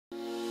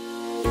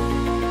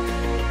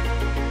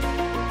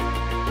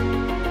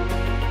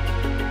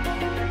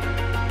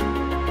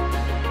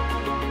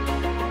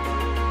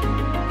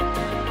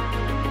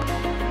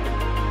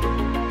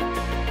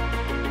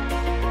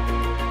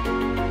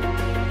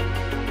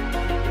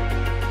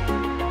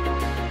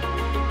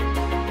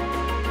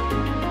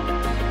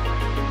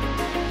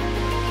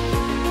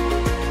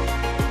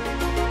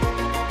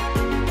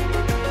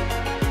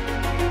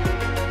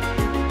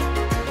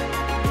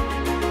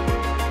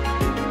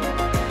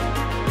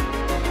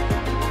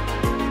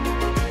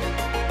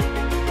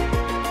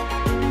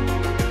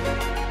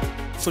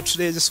for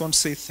today, I just want to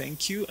say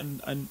thank you,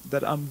 and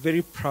that I'm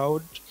very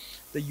proud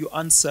that you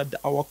answered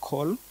our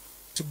call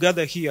to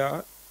gather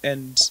here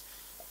and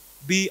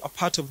be a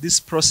part of this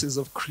process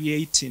of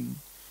creating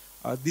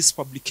this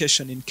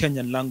publication in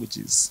Kenyan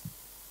languages.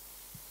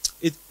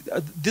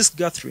 This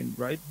gathering,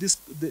 right?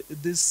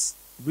 This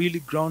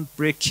really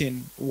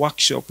groundbreaking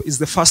workshop is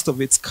the first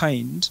of its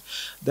kind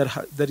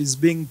that is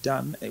being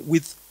done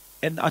with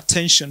an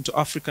attention to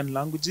African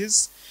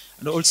languages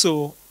and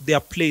also their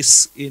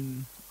place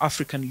in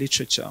African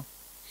literature.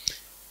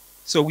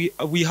 So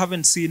we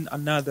haven't seen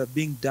another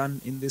being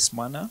done in this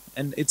manner,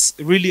 and it's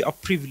really a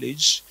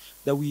privilege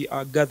that we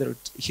are gathered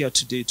here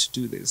today to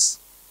do this.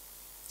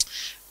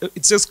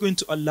 It's just going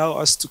to allow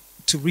us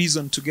to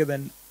reason together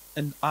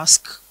and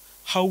ask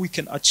how we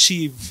can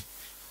achieve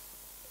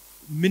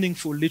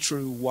meaningful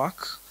literary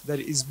work that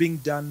is being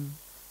done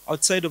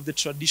outside of the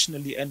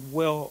traditionally and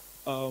well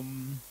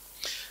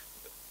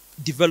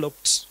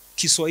developed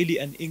Kiswahili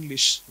and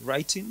English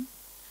writing.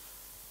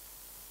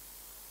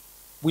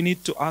 We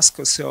need to ask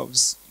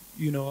ourselves,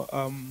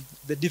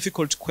 the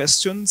difficult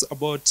questions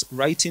about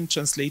writing,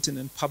 translating,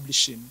 and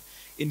publishing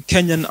in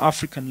Kenyan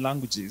African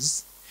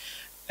languages.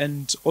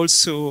 And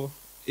also,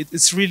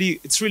 it's really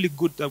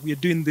good that we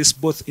are doing this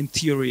both in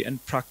theory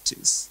and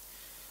practice.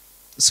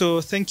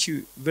 So thank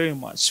you very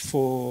much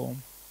for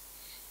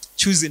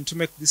choosing to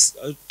make this,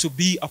 to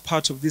be a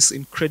part of this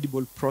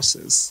incredible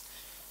process.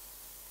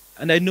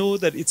 And I know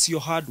that it's your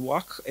hard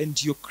work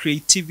and your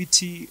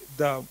creativity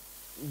that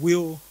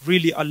will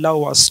really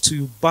allow us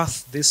to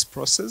birth this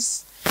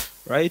process,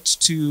 right,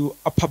 to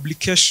a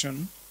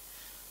publication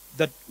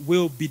that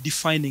will be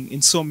defining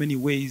in so many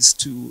ways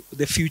to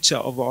the future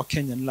of our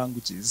Kenyan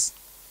languages.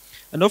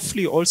 And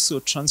hopefully also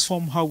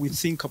transform how we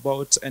think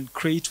about and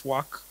create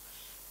work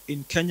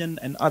in Kenyan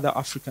and other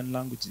African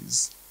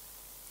languages.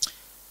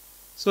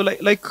 So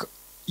like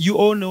you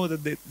all know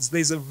that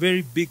there's a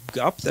very big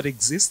gap that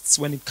exists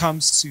when it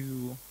comes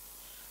to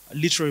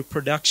literary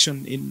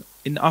production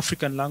in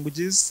African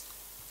languages.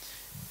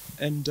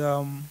 And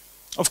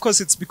of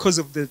course, it's because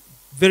of the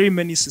very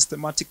many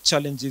systematic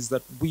challenges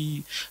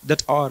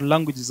that our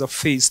languages have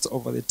faced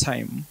over the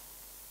time.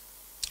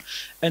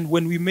 And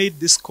when we made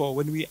this call,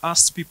 when we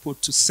asked people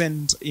to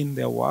send in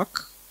their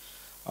work,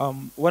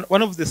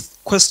 one of the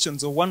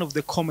questions or one of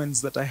the comments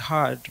that I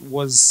heard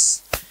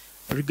was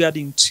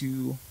regarding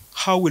to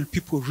how will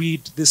people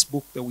read this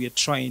book that we are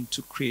trying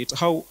to create?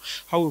 How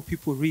will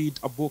people read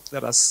a book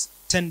that has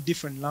 10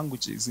 different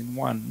languages in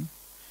one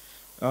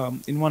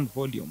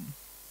volume?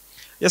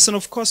 Yes, and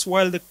of course,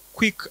 while the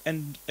quick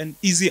and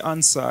easy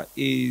answer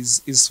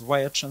is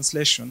via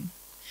translation,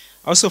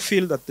 I also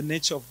feel that the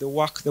nature of the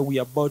work that we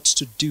are about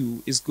to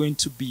do is going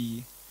to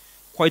be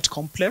quite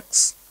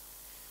complex,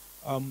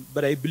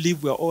 but I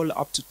believe we're all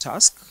up to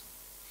task.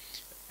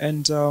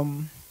 And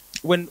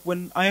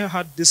when I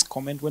heard this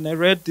comment, when I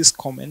read this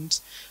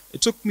comment,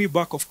 it took me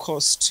back, of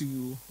course,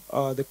 to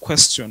the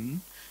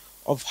question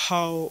of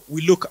how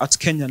we look at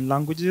Kenyan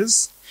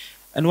languages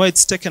and why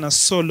it's taken us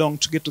so long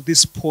to get to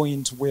this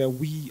point where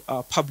we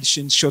are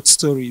publishing short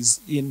stories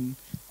in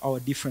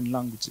our different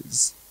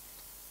languages.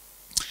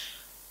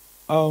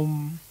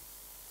 And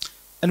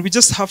we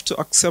just have to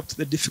accept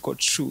the difficult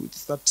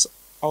truth that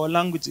our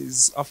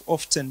languages have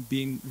often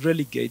been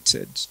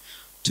relegated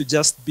to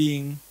just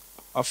being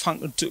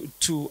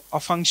to a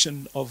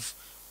function of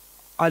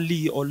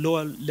early or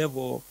lower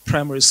level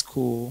primary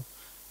school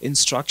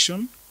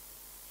instruction.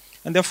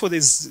 And therefore,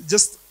 there's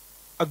just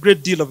a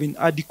great deal of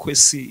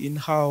inadequacy in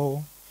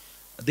how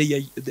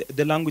the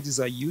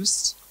languages are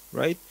used,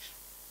 right?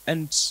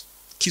 And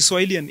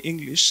Kiswahili and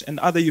English and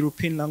other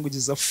European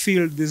languages have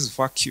filled this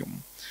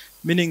vacuum,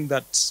 meaning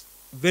that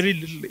very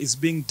little is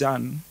being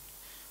done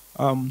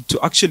to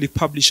actually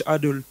publish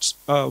adult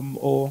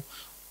or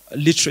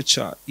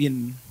literature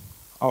in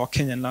our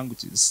Kenyan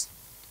languages.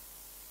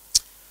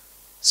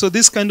 So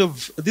this kind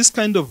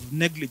of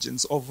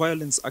negligence or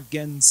violence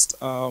against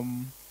our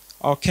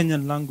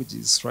Kenyan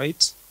languages,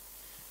 right,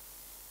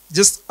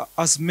 just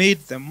has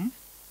made them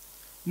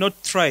not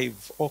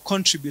thrive or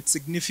contribute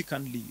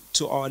significantly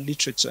to our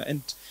literature.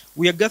 And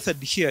we are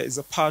gathered here as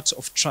a part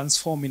of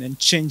transforming and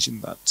changing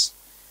that.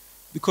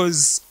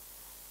 Because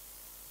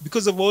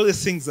of all the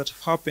things that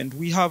have happened,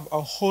 we have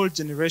a whole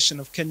generation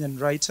of Kenyan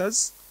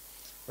writers,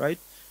 right,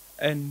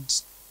 and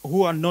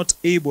who are not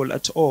able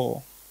at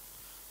all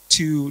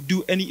to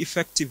do any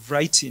effective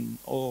writing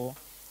or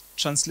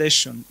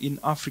translation in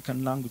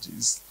African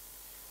languages.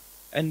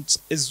 And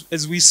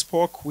as we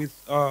spoke with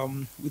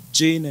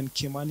Jane and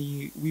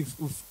Kimani,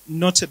 we've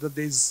noted that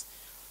there's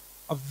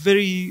a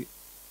very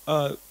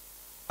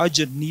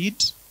urgent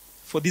need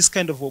for this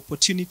kind of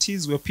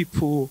opportunities where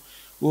people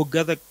will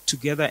gather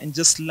together and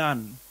just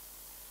learn,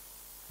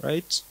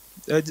 right?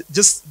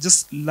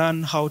 Just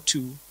learn how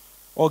to,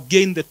 or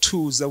gain the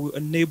tools that will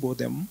enable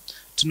them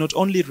to not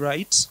only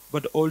write,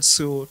 but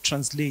also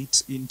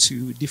translate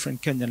into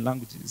different Kenyan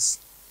languages.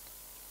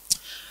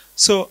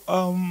 So,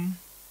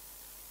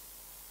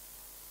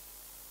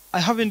 I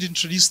haven't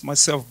introduced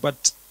myself,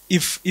 but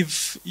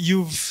if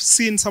you've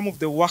seen some of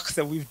the work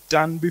that we've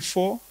done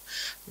before,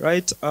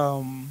 right?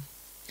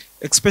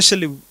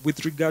 Especially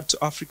with regard to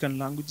African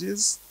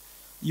languages,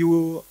 you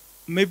will,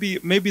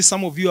 maybe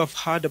some of you have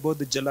heard about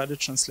the Jalada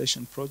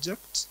Translation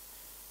Project.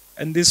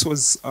 And this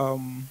was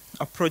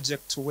a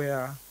project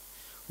where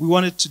we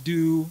wanted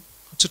to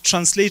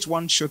translate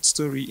one short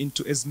story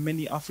into as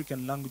many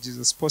African languages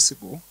as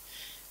possible.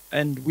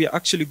 And we are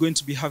actually going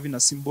to be having a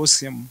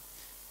symposium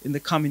in the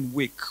coming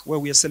week where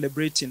we are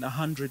celebrating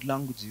 100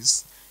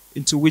 languages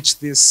into which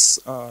this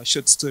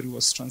short story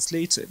was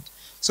translated.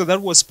 So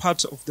that was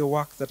part of the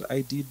work that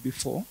I did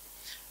before.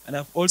 And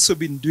I've also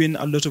been doing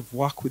a lot of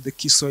work with the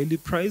Kiswahili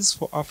Prize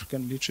for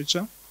African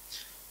Literature,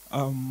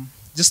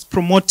 just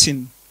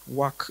promoting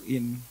work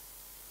in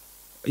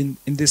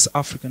these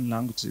African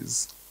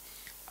languages.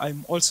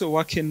 I'm also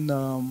working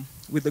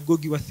with the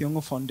Gogi wa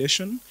Thiong'o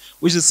Foundation,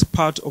 which is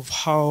part of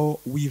how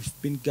we've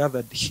been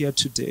gathered here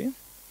today.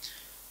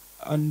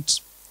 And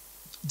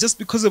just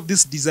because of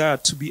this desire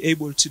to be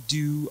able to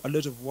do a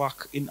lot of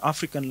work in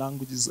African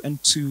languages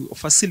and to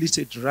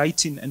facilitate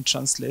writing and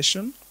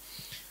translation,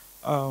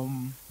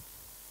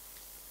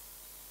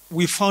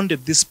 we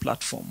founded this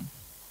platform.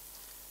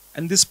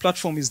 And this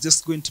platform is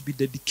just going to be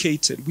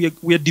dedicated.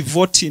 We are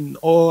devoting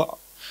all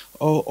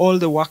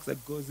the work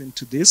that goes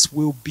into this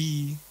will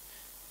be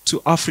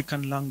to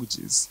African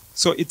languages.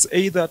 So it's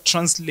either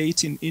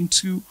translating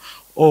into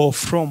or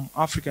from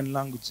African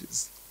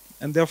languages.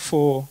 And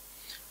therefore,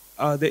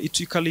 the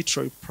Ituika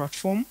Literary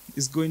Platform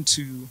is going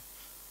to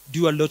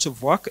do a lot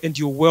of work, and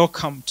you're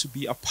welcome to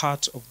be a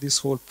part of this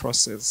whole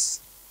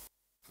process.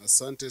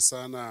 Asante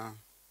sana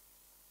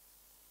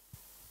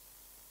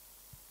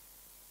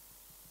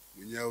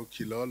Munyao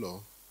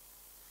Kilolo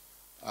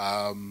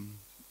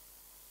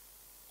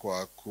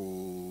kwa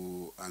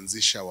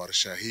kuanzisha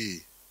warsha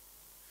hii.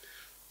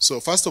 So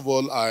first of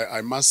all,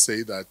 I must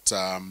say that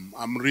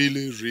I'm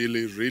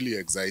really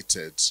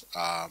excited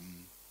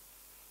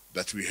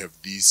that we have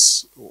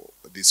this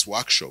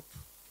workshop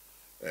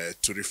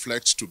to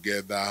reflect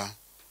together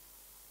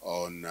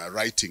on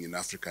writing in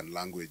African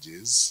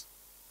languages.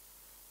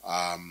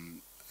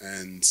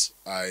 And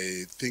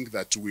I think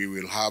that we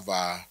will have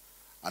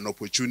an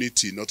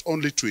opportunity not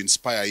only to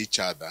inspire each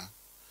other,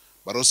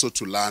 but also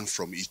to learn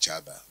from each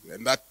other.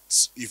 And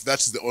if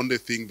that's the only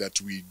thing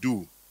that we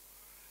do,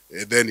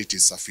 then it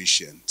is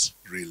sufficient,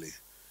 really.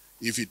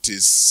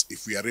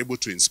 If we are able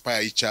to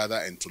inspire each other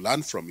and to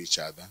learn from each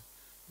other,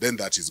 then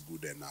that is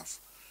good enough.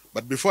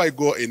 But before I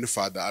go any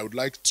further, I would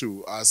like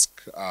to ask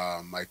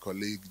my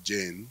colleague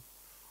Jane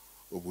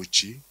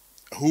Obuchi,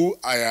 who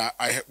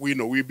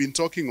we've been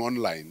talking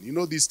online. You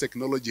know, this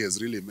technology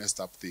has really messed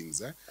up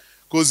things,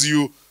 because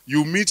you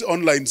meet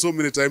online so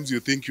many times you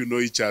think you know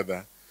each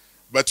other,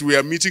 but we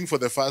are meeting for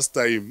the first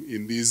time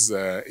in this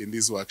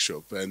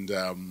workshop. And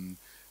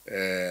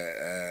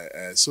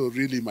so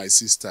really, my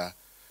sister,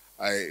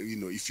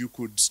 if you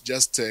could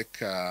just take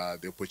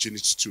the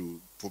opportunity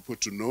for people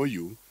to know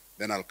you,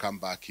 then I'll come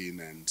back in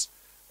and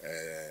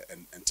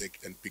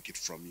pick it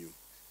from you.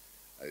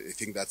 I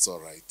think that's all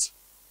right.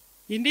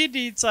 Indeed,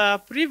 it's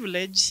a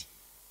privilege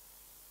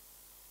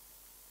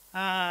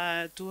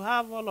to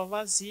have all of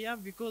us here,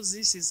 because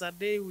this is a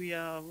day we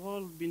have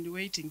all been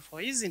waiting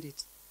for, isn't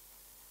it?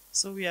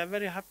 So we are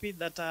very happy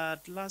that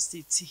at last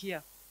it's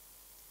here.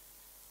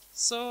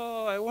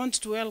 So I want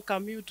to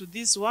welcome you to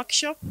this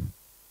workshop.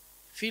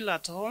 Feel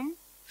at home.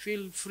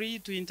 Feel free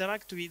to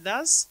interact with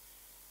us,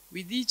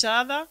 with each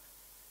other.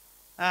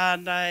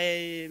 And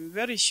I'm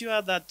very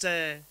sure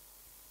that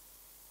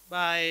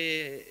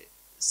by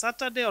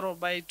Saturday or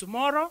by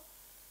tomorrow,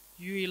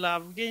 you will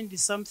have gained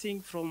something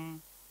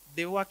from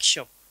the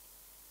workshop.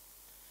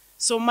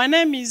 So my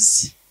name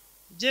is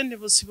Jenny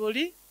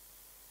Bosiboli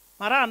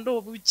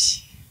Marando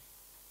Obuchi.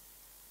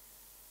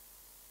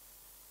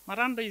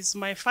 Marando is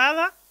my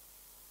father,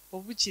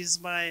 Obuchi is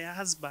my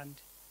husband.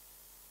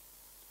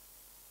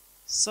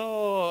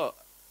 So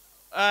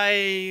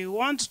I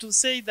want to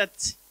say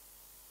that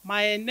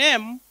my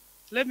name,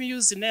 let me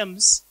use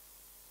names,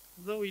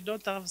 though we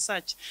don't have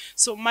such.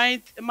 So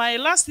my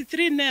last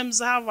three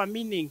names have a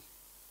meaning.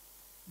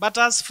 But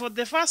as for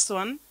the first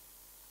one,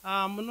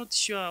 I'm not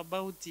sure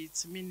about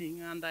its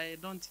meaning, and I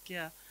don't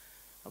care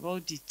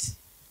about it.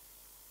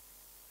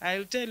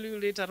 I'll tell you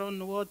later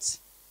on what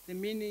the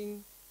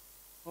meaning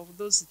of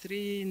those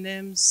three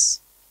names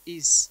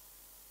is.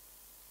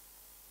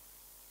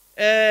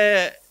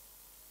 I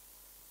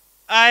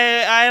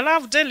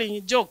love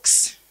telling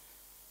jokes.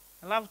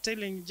 I love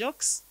telling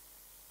jokes.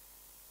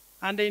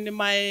 And in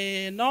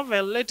my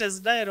novel,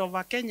 Latest Diary of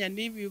a Kenyan,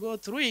 if you go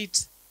through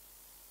it,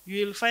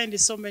 you will find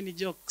so many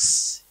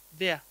jokes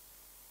there.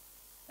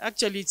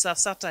 Actually, it's a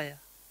satire.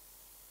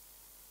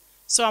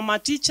 So I'm a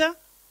teacher,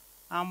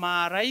 I'm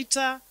a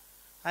writer,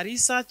 a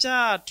researcher,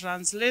 a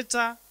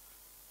translator,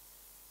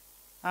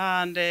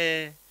 and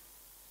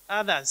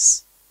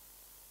others.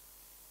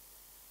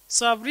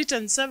 So I've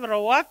written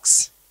several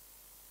works.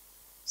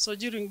 So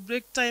during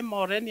break time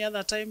or any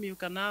other time, you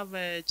can have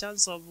a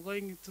chance of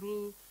going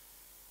through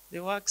the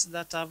works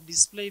that I've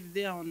displayed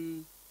there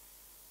on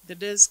the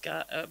desk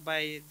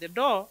by the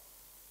door.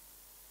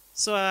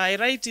 So I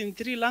write in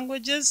 3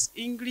 languages,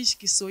 English,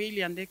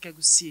 Kiswahili, and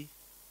Ekegusi.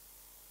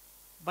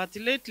 But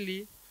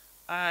lately,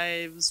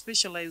 I've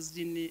specialized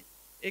in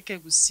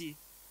Ekegusi.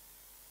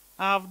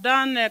 I've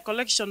done a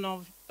collection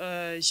of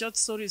short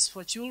stories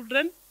for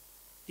children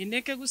in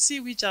Ekegusi,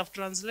 which I've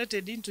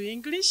translated into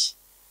English.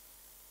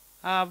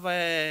 I've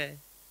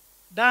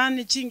done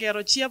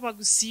Chingero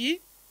Chiapagusi.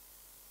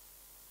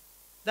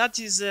 That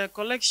is a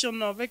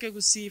collection of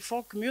Ekegusi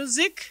folk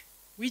music,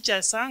 which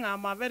I sang.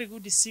 I'm a very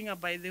good singer,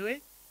 by the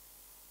way.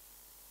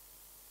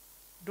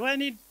 Do I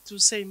need to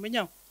say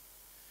Menya?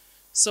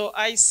 So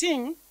I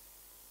sing.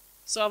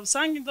 So I've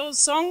sung those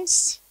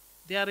songs.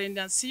 They are in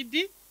a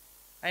CD.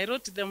 I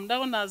wrote them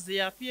down as they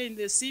appear in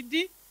the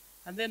CD,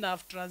 and then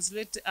I've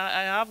translated.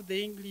 I have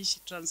the English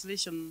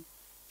translation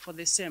for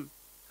the same.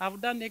 I've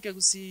done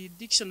Ekegusi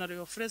Dictionary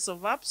of Phrasal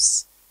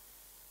Verbs,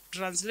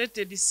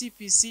 translated the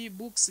CPC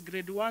books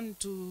grade 1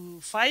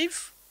 to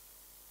 5.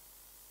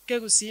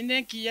 Ekegusi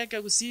Neki,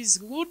 Ekegusi is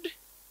good,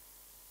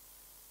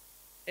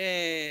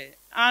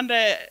 and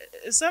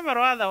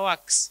several other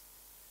works.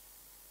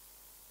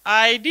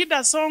 I did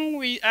a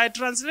song, I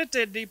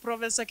translated the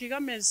Professor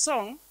Kigame's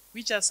song,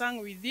 which I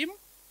sang with him,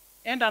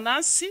 and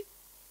Anansi,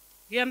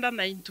 Genda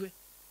Naintwe.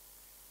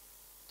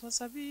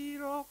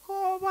 Tosabiro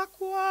koba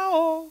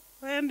kwao,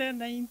 ende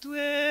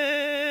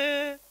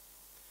Naintwe.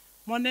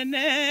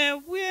 Monene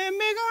we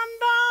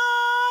meganda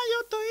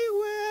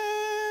yotoiwe.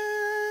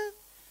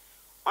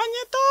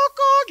 Onye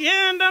toko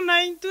genda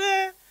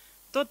Naintwe,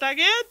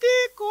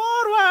 totageti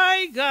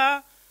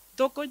korwaiga.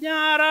 Toko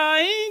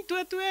nyara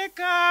intwe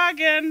tweka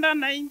genda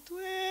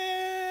Naintwe.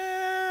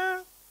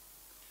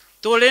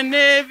 Tole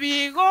ne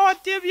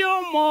bigoti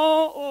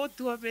byomo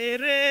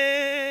otwabere.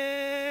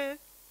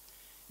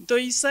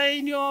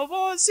 Toisaini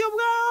obosio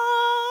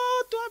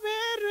bwao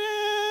twabere.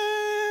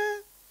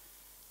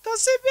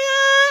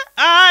 Tosibie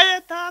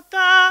aye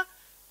tata.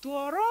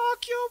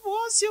 Tuoroki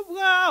obosio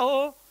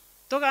bwao.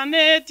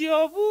 Toganeti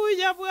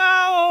obuya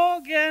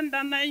bwao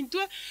genda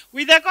Naintwe.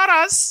 With the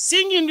chorus,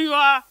 sing in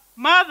your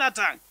mother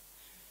tongue.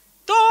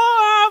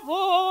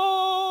 Toavolie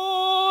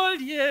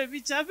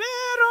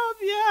bichabero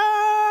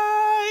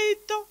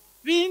biaito.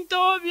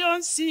 Vinto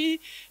bionsi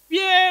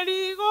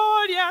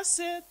bieligoria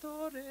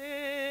setore.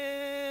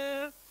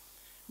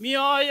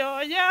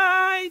 Mioyo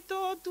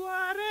yaito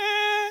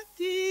tuare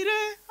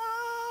tire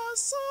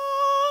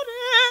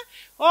asore.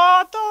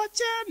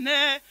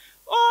 Otochene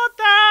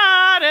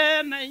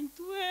otare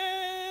Naintwe.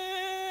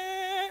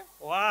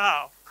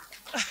 Wow.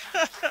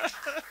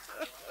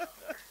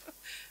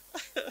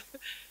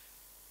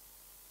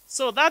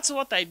 So that's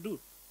what I do.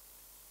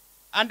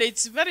 And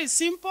it's very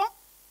simple.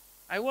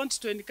 I want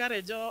to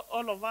encourage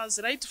all of us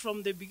right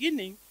from the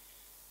beginning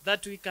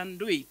that we can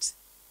do it.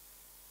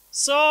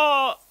 So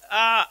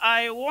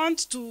I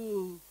want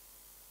to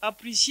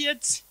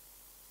appreciate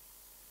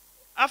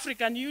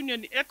African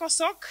Union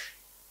ECOSOC,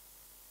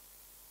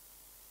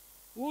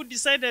 who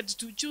decided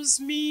to choose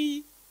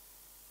me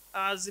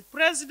as the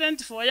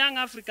president for Young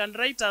African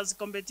Writers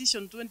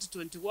Competition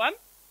 2021.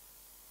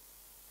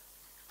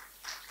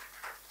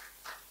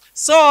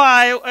 So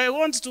I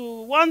want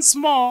to once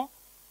more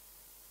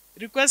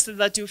request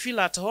that you feel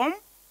at home.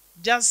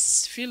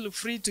 Just feel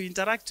free to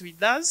interact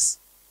with us,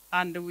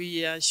 and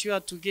we are sure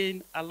to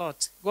gain a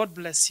lot. God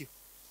bless you.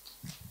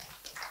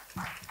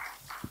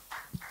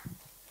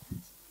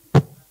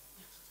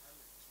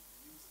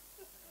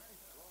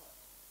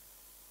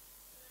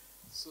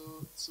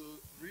 So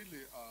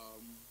really,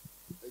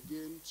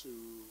 again,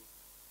 to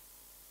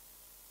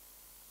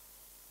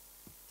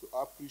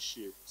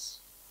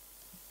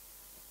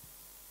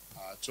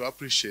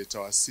appreciate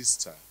our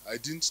sister. I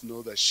didn't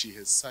know that she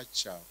has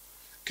such a.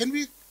 Can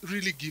we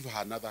really give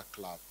her another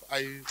clap?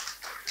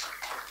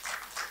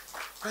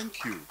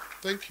 Thank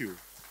you.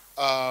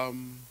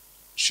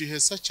 She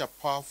has such a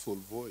powerful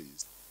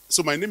voice.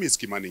 So my name is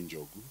Kimani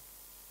Njogu.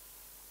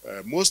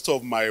 Most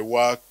of my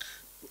work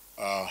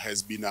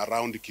has been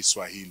around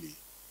Kiswahili.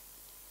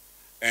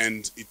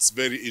 And it's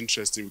very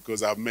interesting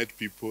because I've met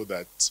people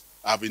that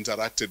I've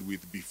interacted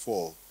with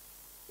before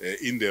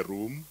in the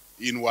room,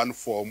 in one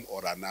form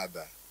or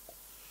another.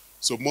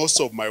 So most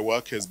of my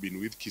work has been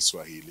with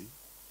Kiswahili.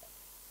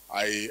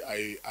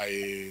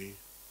 I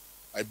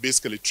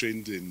basically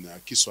trained in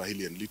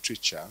Kiswahili and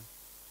literature,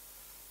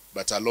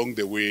 but along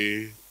the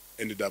way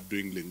ended up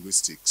doing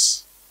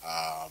linguistics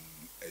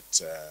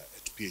at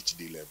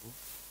PhD level.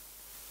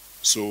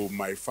 So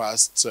my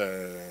first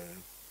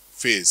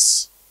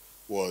phase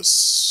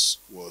was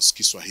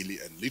Kiswahili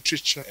and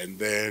literature, and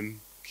then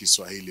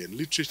Kiswahili and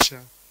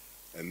literature,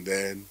 and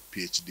then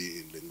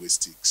PhD in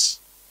linguistics,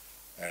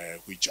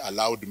 which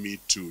allowed me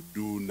to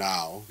do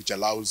now, which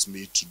allows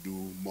me to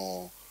do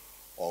more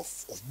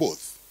of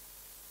both,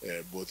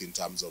 both in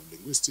terms of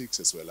linguistics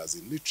as well as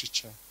in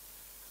literature,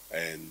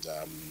 and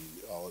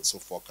also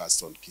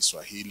focused on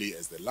Kiswahili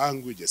as the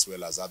language as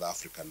well as other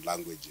African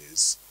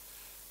languages.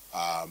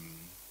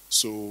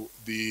 So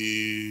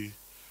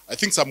I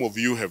think some of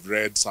you have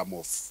read some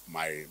of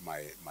my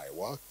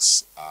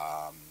works.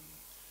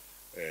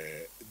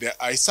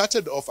 I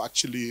started off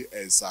actually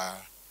as a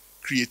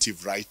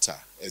creative writer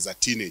as a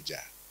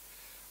teenager.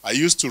 I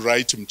used to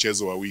write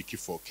Mchezo wa Wiki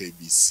for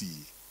KBC.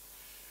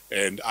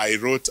 And I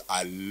wrote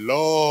a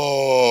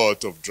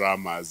lot of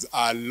dramas,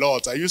 a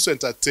lot. I used to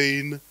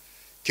entertain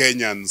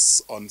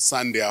Kenyans on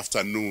Sunday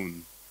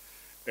afternoon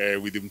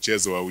with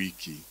Mchezo wa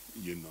Wiki,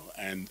 you know.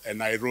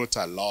 And I wrote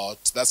a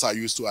lot. That's how I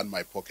used to earn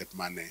my pocket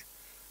money,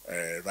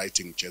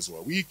 writing Mchezo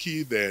wa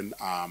Wiki. Then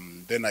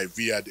I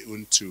veered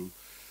into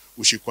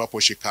Ushikwapo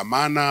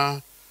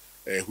Shikamana,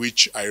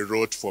 which I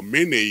wrote for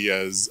many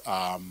years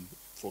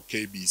for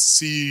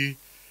KBC.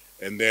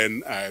 And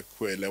then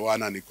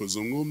Kuelewana ni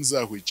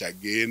Kuzungumza, which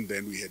again,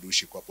 then we had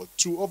Ushikwapo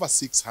 2, over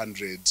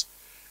 600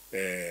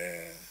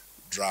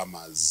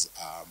 dramas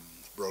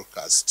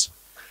broadcast.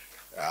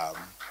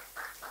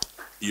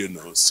 You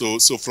know, so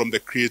from the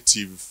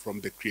creative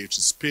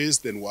space,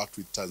 then worked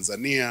with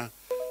Tanzania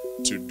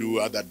to do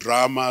other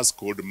dramas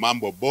called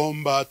Mambo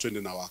Bomba,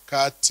 Twende na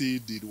Wakati,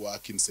 did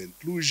work in St.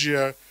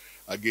 Lucia,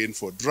 again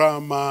for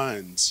drama,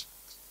 and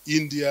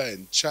India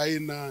and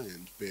China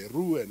and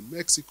Peru and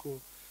Mexico.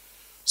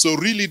 So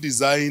really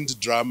designed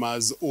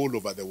dramas all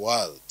over the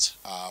world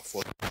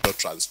for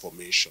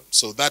transformation.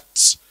 So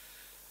that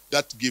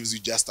gives you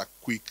just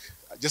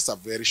a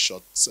very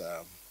short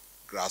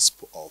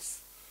grasp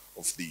of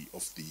the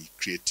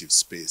creative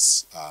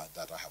space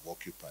that I have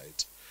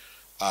occupied.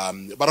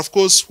 But of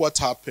course, what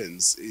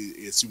happens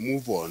is you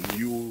move on.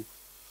 You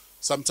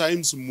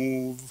sometimes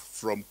move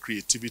from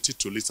creativity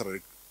to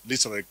literary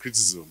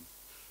criticism.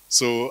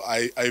 So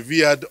I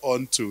veered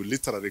on to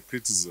literary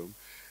criticism.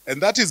 And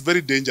that is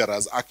very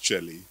dangerous,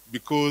 actually,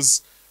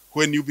 because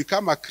when you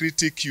become a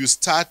critic, you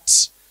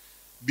start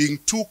being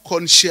too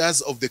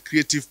conscious of the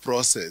creative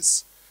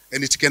process,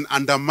 and it can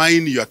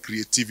undermine your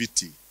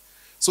creativity.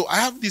 So I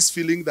have this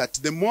feeling that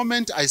the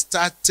moment I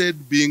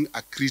started being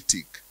a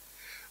critic,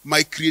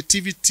 my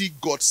creativity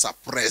got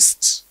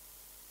suppressed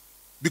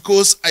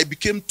because I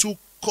became too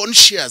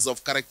conscious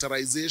of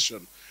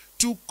characterization,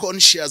 too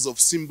conscious of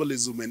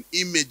symbolism and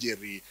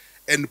imagery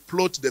and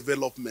plot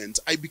development.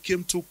 I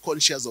became too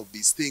conscious of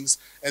these things,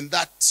 and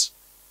that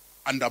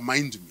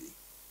undermined me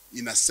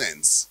in a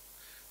sense.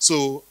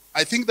 So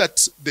I think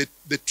that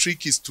the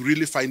trick is to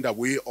really find a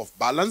way of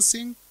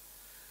balancing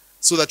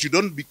so that you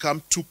don't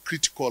become too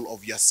critical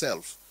of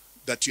yourself,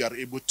 that you are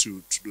able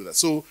to do that.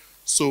 So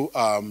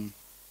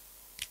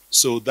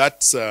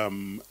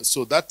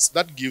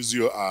that gives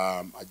you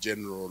a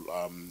general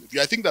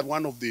view. I think that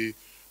one of the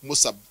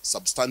most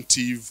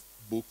substantive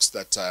books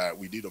that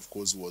we did, of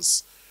course,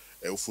 was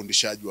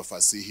Ufundishaji wa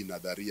Fasihi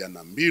Nadharia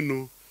na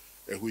Mbinu,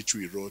 which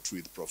we wrote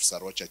with Professor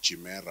Rocha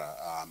Chimera,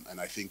 and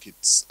I think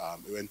it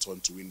went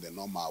on to win the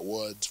Noma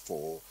Award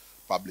for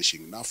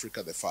publishing in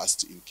Africa, the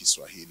first in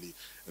Kiswahili.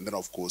 And then,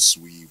 of course,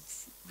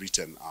 we've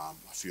written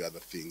a few other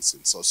things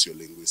in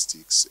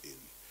sociolinguistics,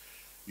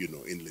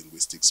 in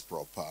linguistics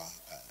proper,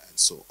 and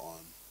so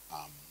on,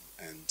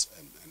 and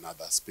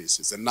other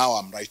spaces. And now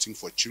I'm writing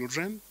for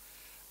children.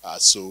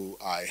 So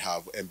I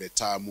have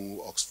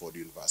Embetamu, Oxford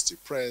University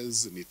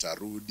Press,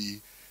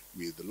 Nitarudi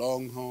with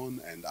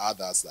Longhorn, and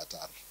others that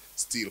are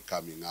still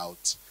coming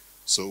out.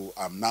 So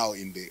I'm now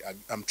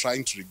I'm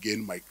trying to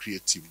regain my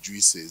creative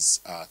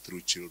juices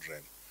through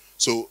children.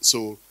 So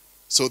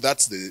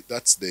that's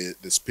the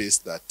space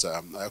that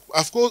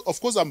of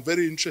course I'm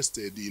very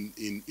interested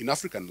in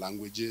African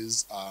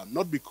languages,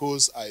 not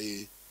because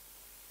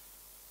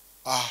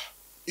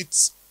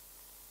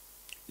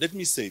let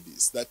me say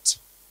this, that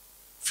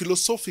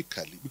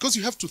philosophically, because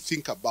you have to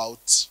think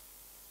about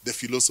the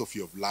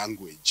philosophy of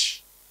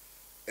language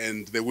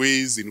and the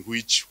ways in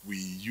which we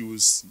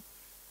use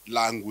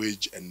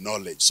language and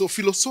knowledge. So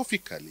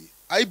philosophically,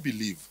 I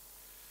believe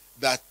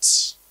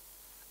that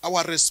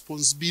our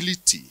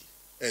responsibility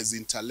as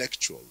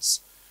intellectuals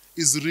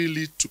is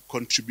really to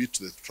contribute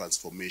to the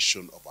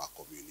transformation of our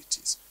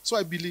communities. So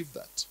I believe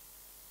that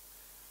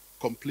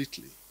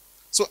completely.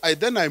 So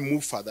then I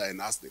move further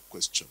and ask the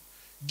question,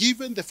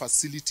 given the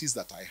facilities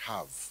that I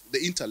have,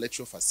 the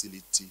intellectual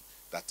facility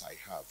that I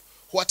have,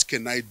 what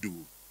can I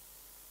do,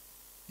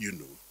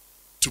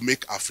 to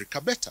make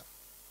Africa better?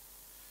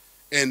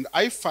 And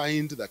I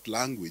find that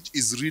language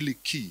is really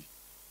key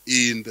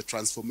in the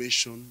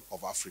transformation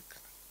of Africa.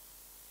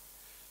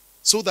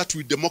 So that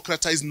we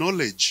democratize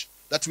knowledge,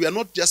 that we are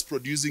not just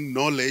producing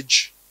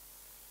knowledge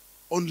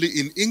only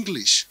in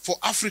English for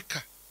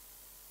Africa.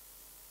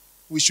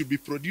 We should be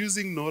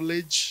producing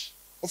knowledge.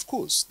 Of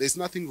course, there's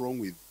nothing wrong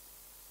with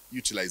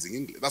utilizing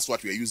English. That's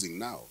what we are using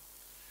now.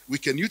 We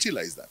can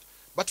utilize that.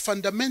 But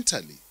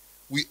fundamentally,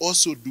 we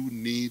also do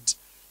need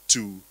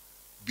to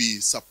be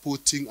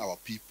supporting our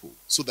people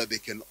so that they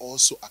can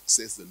also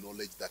access the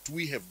knowledge that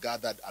we have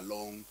gathered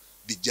along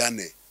the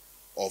journey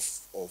of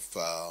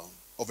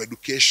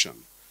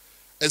education.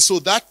 And so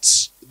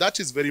that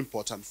is very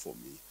important for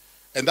me.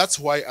 And that's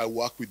why I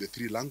work with the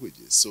three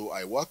languages. So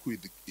I work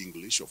with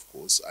English, of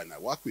course, and I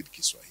work with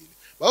Kiswahili.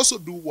 But I also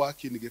do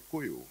work in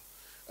Gikuyu,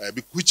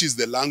 which is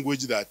the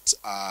language that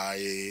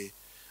I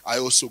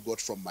also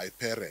got from my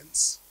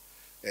parents.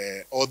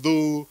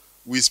 Although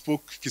we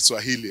spoke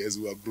Kiswahili as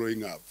we were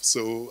growing up.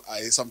 So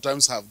I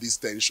sometimes have this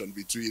tension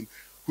between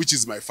which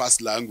is my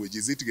first language.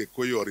 Is it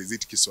Gikuyu or is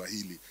it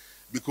Kiswahili?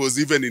 Because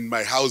even in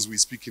my house, we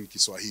speak in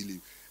Kiswahili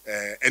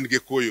and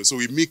Gikuyu. So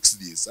we mix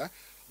these.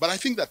 But I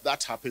think that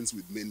that happens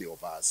with many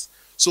of us.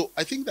 So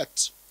I think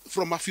that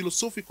from a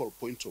philosophical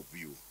point of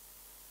view,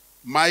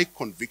 my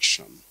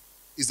conviction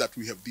is that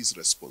we have this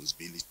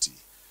responsibility.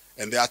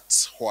 And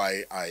that's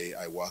why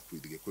I worked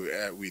with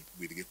Gikuyu, with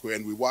Gikuyu.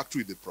 And we worked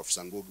with the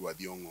Professor Ngogi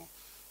Wadiongo.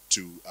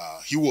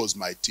 He was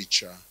my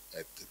teacher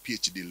at the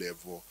PhD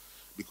level,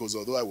 because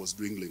although I was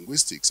doing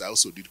linguistics, I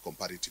also did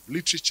comparative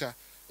literature,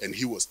 and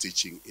he was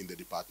teaching in the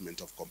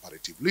Department of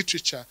Comparative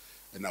Literature,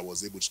 and I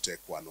was able to take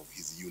one of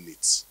his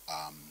units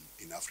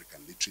in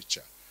African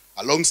literature,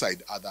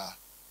 alongside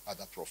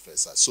other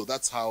professors. So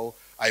that's how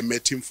I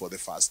met him for the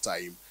first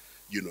time,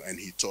 and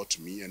he taught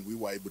me, and we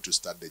were able to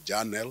start the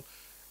journal,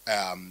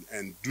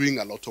 and doing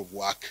a lot of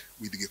work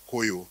with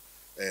Gikuyu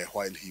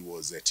while he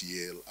was at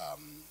Yale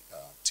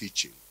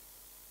teaching.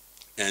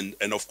 And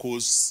of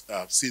course,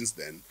 since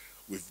then,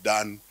 we've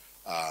done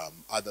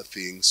other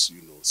things,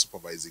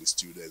 supervising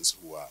students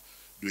who are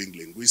doing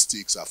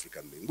linguistics,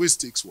 African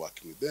linguistics,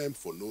 working with them,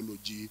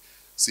 phonology,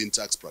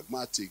 syntax,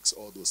 pragmatics,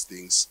 all those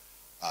things.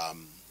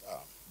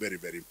 Very,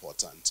 very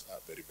important,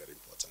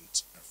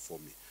 for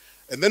me.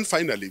 And then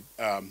finally,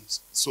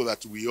 so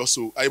that we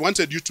also, I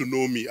wanted you to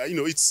know me.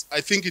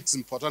 I think it's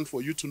important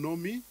for you to know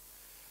me,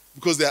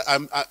 because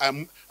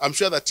I'm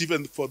sure that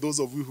even for those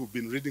of you who've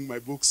been reading my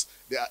books,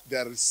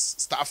 there is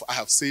stuff I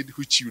have said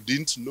which you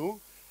didn't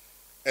know,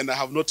 and I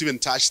have not even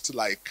touched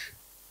like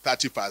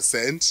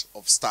 30%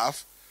 of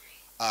stuff.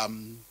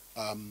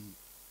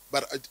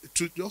 But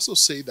to also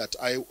say that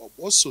I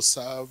also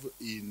serve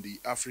in the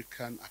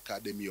African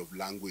Academy of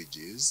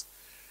Languages,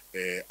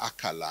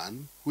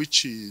 ACALAN,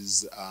 which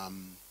is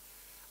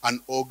an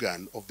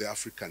organ of the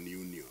African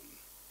Union.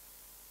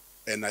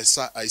 And I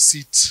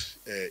sit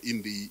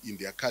in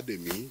the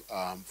academy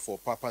for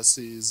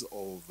purposes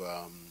of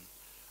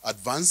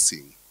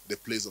advancing the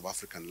place of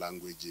African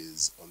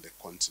languages on the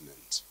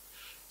continent.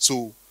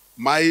 So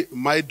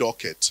my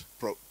docket,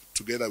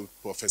 together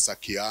with Professor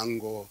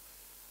Kiango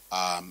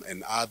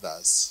and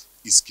others,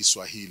 is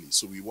Kiswahili.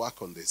 So we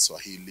work on the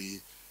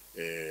Swahili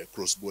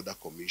Cross-Border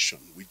Commission.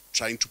 We're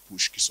trying to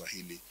push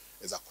Kiswahili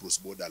as a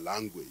cross-border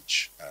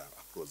language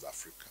across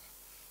Africa.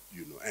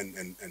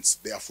 And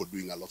therefore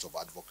doing a lot of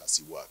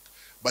advocacy work.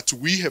 But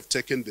we have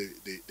taken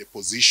the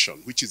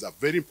position, which is a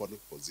very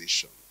important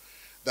position,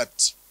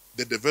 that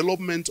the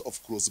development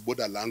of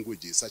cross-border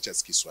languages such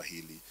as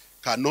Kiswahili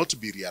cannot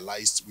be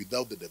realized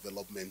without the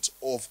development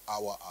of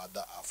our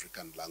other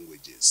African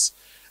languages.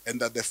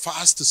 And that the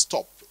first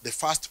stop, the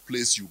first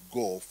place you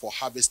go for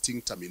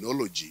harvesting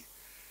terminology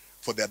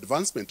for the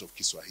advancement of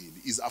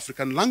Kiswahili is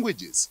African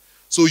languages.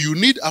 So you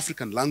need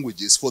African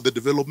languages for the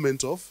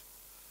development of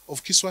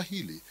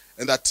Kiswahili,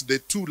 and that the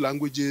two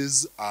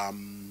languages,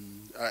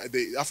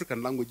 the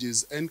African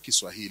languages and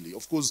Kiswahili,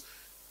 of course,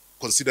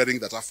 considering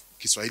that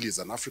Kiswahili is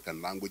an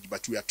African language,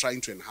 but we are trying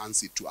to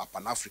enhance it to a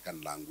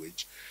Pan-African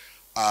language,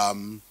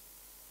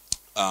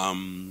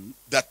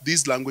 that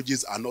these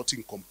languages are not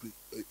in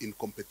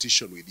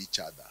competition with each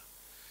other,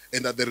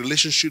 and that the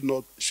relationship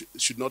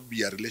should not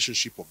be a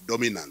relationship of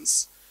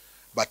dominance,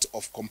 but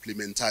of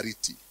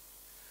complementarity,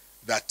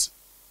 that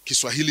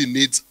Kiswahili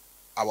needs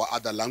our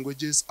other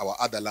languages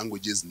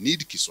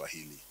need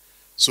Kiswahili.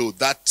 So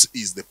that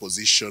is the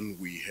position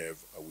we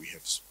have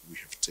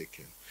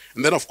taken.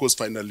 And then, of course,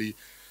 finally,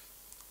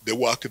 the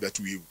work that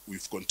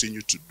we've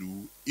continued to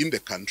do in the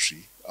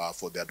country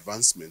for the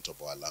advancement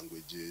of our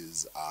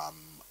languages,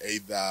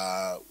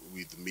 either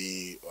with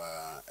me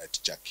at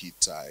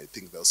Chakita. I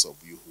think those of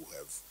you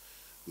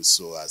who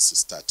saw us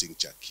starting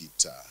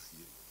Chakita,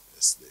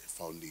 as the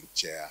founding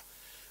chair,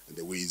 and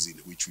the ways in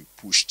which we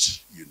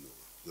pushed,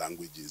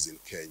 languages in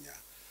Kenya,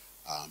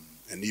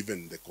 and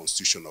even the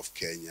Constitution of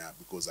Kenya,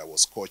 because I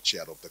was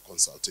co-chair of the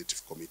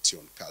Consultative Committee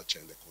on Culture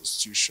and the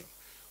Constitution.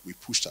 We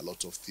pushed a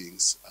lot of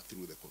things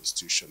through the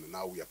Constitution, and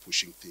now we are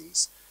pushing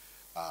things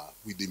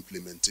with the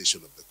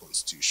implementation of the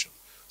Constitution.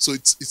 So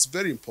it's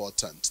very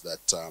important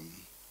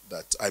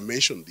that I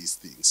mention these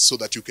things so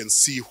that you can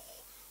see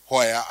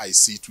where I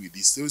sit with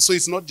this. So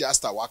it's not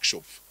just a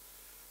workshop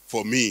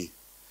for me.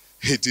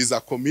 It is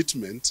a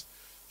commitment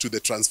to the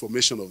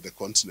transformation of the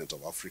continent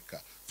of Africa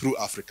through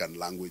African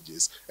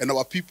languages. And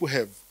our people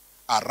have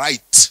a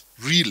right,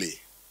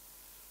 really,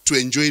 to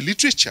enjoy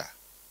literature.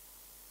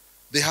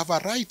 They have a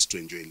right to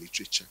enjoy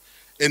literature.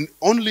 And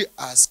only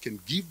us can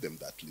give them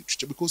that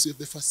literature, because we have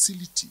the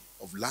facility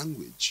of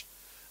language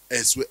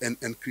as well,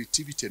 and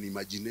creativity and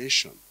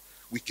imagination.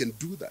 We can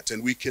do that,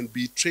 and we can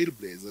be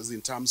trailblazers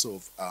in terms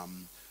of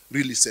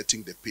really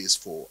setting the pace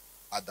for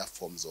other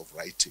forms of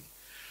writing.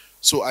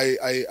 So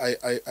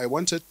I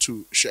wanted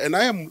to share, and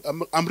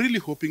I'm really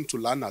hoping to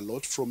learn a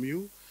lot from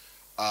you.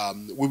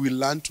 We will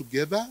learn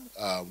together.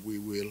 We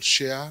will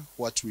share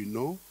what we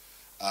know,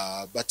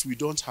 but we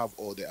don't have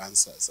all the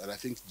answers. And I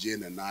think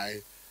Jane and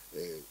I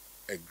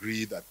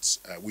agree that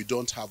we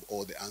don't have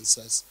all the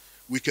answers.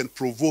 We can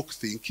provoke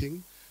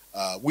thinking,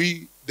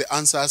 the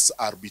answers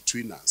are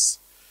between us.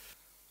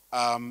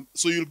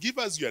 So you'll give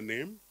us your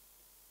name.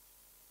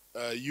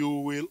 You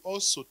will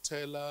also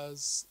tell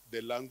us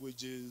the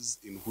languages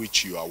in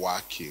which you are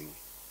working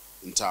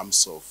in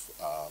terms of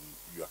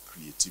your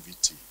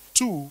creativity.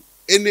 2,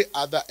 any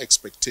other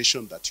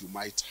expectation that you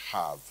might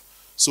have.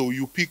 So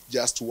you pick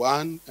just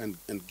one and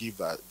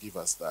give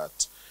us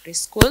that.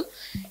 School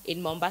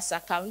in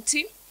Mombasa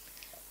County,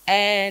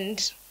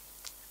 and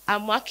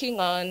I'm working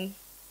on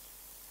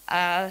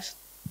a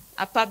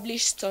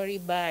published story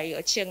by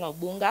Ochieng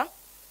Obunga.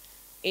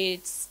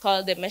 It's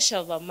called The Measure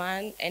of a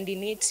Man, and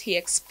in it he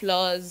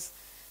explores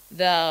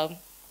the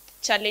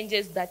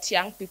challenges that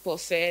young people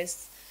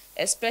face,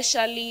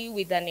 especially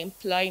with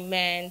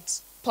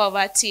unemployment,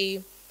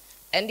 poverty,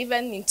 and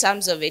even in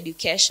terms of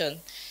education.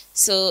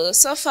 So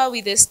far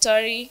with the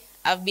story,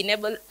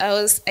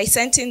 I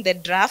sent in the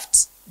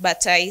draft,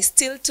 but I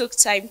still took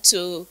time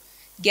to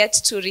get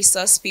 2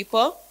 resource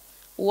people.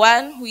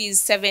 One who is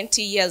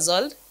 70 years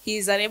old. He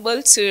is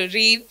unable to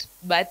read,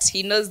 but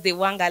he knows the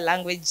Wanga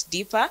language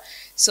deeper.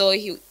 So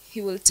he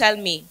will tell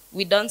me,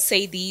 we don't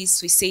say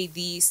this, we say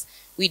this,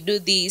 we do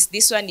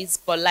this one is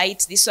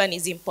polite, this one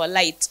is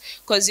impolite.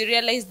 Because you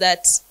realize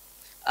that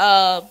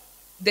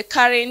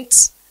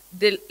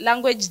the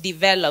language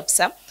develops.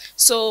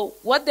 So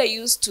what they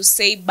used to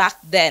say back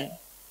then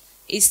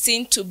is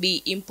seen to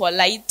be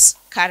impolite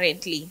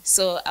currently.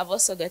 So I've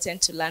also gotten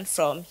to learn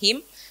from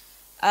him.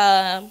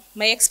 My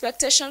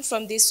expectation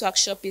from this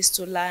workshop is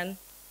to learn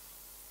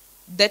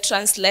the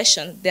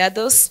translation. There are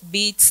those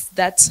bits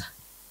that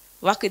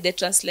work with the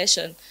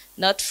translation,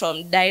 not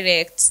from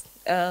direct.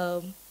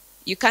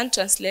 You can't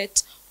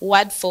translate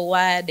word for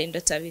word and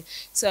whatever.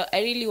 So I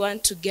really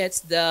want to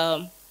get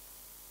the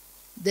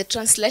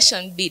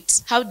translation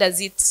bit. How does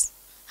it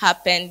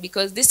happen?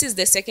 Because this is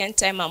the second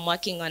time I'm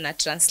working on a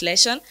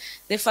translation.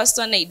 The first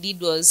one I did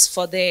was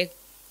for the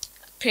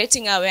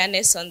creating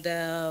awareness on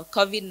the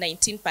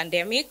COVID-19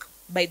 pandemic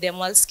by the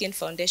Moleskine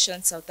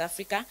Foundation South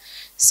Africa.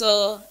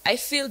 So I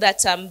feel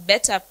that I'm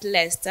better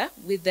placed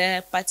with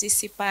the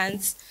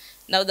participants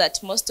now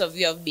that most of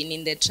you have been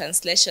in the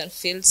translation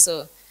field.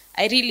 So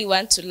I really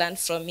want to learn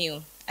from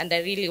you, and I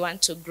really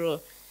want to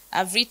grow.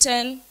 I've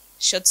written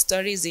short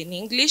stories in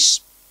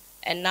English,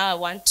 and now I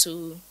want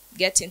to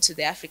get into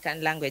the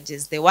African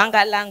languages, the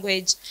Wanga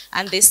language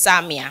and the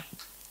Samia.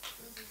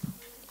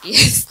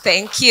 Yes,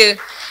 thank you.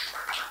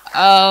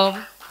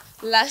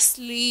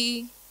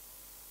 Lastly,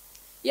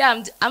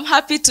 yeah, I'm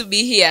happy to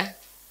be here.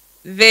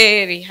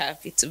 Very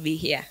happy to be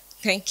here.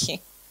 Thank you.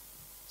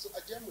 So,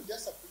 Ajamu,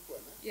 just a quick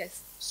one.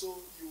 Yes. So,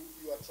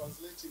 you are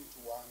translating to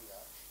Wanga.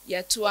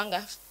 Yeah, to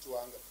Wanga. To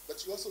Wanga.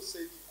 But you also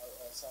said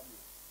Samia.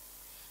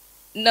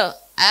 No,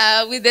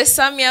 with the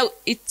Samia,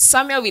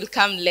 Samia will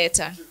come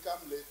later. It will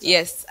come later.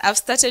 Yes, I've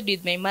started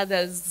with my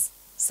mother's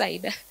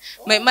side.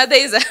 Oh. My mother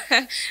is a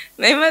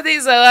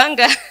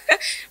Wanga.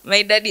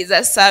 My dad is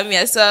a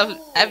Samia.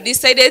 So I've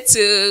decided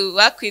to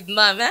work with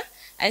Mama,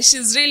 and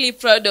she's really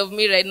proud of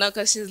me right now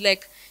because she's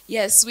like,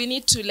 yes, we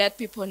need to let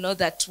people know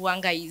that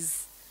Wanga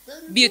is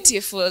very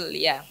beautiful. Good.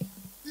 Yeah.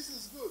 This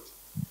is good.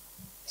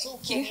 So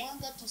from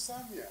Wanga to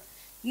Samia?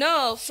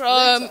 No,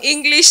 from later.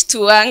 English to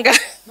Wanga.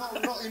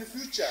 No, in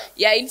future.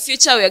 Yeah, in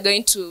future I'm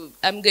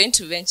going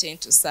to venture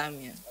into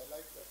Samia. I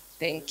like that.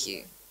 Thank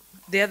you.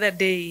 The other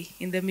day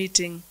in the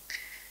meeting,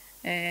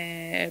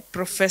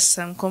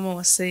 Professor Nkomo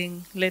was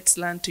saying, let's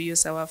learn to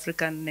use our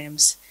African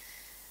names.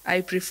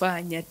 I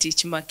prefer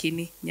Nyatich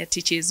Makini.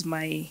 Nyatich is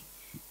my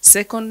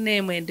second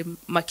name and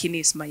Makini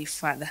is my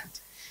father.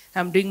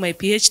 I'm doing my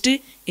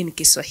PhD in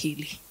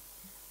Kiswahili.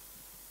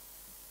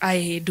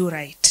 I do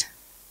write.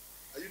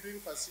 Are you doing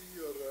Fasihi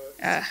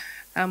or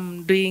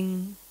I'm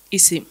doing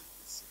Isim.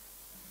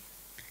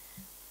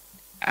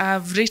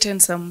 I've written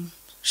some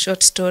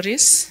short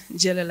stories,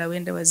 Jela la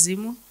Wenda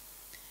Wazimu,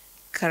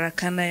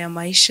 Karakana ya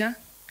Maisha,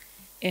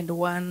 and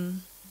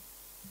one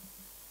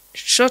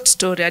short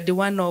story, the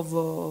one of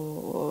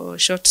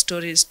short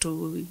stories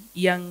to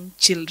young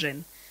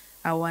children,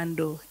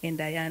 Awando and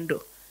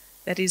Ayando.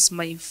 That is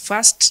my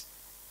first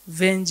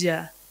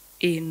venture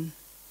in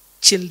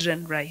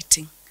children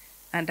writing,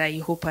 and I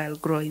hope I'll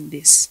grow in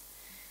this.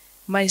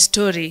 My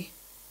story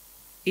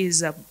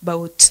is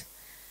about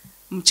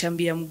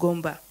Mchambia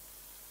Mgomba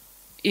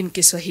in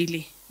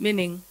Kiswahili,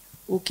 meaning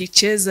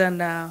ukicheza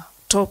na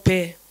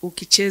tope,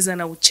 ukicheza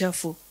na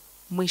uchafu,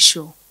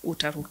 mwisho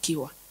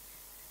utarukiwa.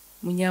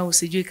 Mnyao,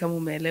 sijui kama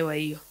umeelewa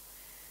hiyo.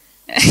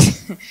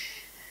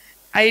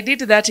 I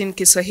did that in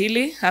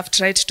Kiswahili. I've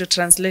tried to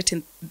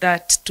translate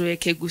that to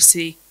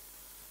Ekegusi.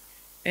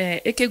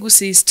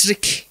 Ekegusi is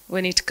tricky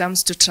when it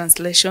comes to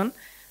translation,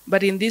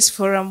 but in this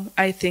forum,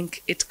 I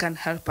think it can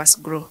help us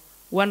grow.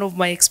 One of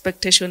my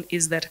expectations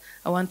is that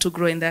I want to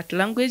grow in that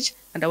language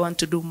and I want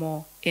to do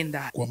more in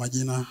that. Kwa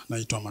majina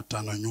naitwa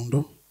Matano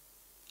Nyundo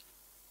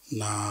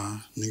na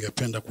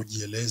ningependa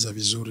kujieleza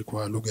vizuri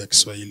kwa lugha ya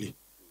Kiswahili.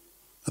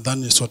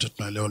 Nadhani sote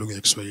tunaelewa lugha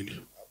ya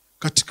Kiswahili.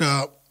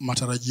 Katika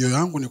matarajio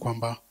yangu ni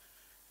kwamba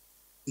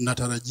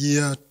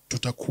natarajia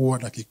tutakuwa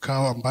na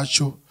kikao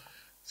ambacho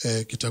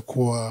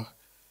kitakuwa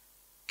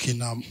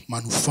kina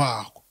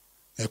manufaa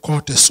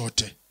kote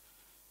sote,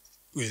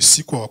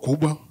 si kwa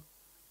wakubwa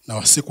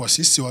na si kwa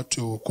sisi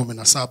watu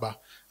 17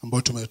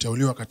 ambao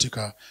tumeteuliwa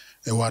katika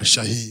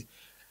warsha hii.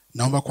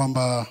 Naomba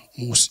kwamba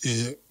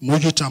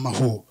mujitama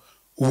huu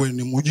uwe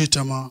ni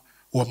mujitama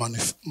wa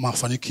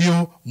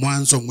mafanikio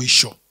mwanzo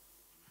mwisho.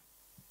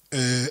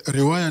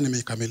 Riwaya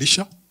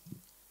nimeikamilisha.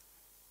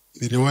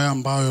 Ni riwaya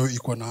ambayo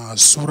iko na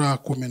sura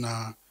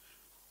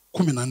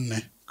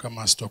 14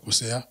 kama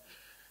sitokosea,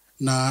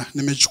 na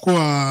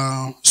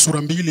nimechukua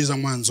sura 2 za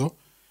mwanzo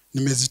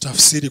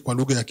nimezitafsiri kwa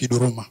lugha ya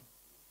Kiduruma.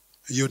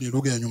 Hiyo ni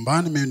lugha ya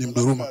nyumbani, mimi ni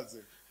Mduruma.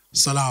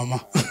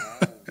 Salama.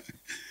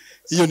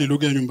 Hiyo ni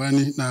lugha ya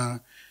nyumbani na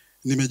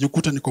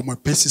nimejikuta niko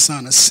mwepesi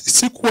sana.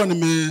 Sikuwa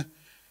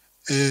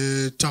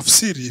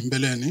tafsiri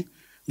mbeleni,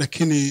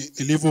 lakini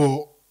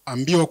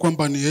nilivyoambiwa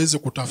kwamba niweze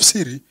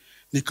kutafsiri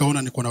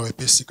nikaona niko na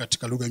wepesi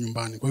katika lugha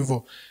nyumbani. Kwa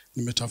hivyo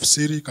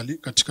nimetafsiri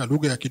katika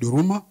lugha ya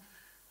Kiduruma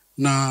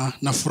na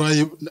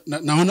nafurahi,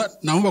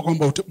 naomba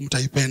kwamba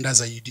mtaipenda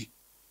zaidi.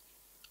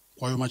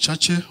 Kwa hiyo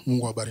machache,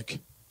 Mungu awabariki.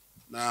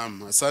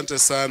 Naam, asante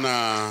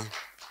sana.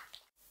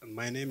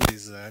 My name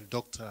is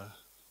Dr.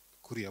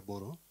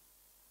 Kuriaboro.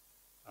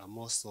 I'm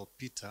also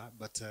Peter,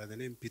 but the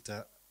name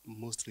Peter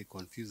mostly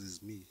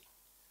confuses me.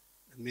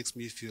 It makes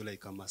me feel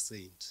like I'm a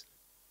saint.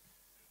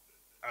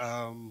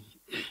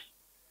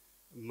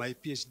 My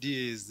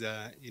PhD is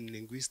in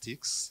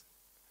linguistics,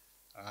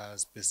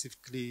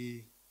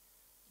 specifically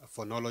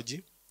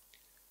phonology.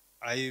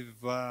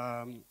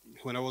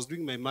 When I was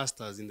doing my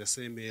master's in the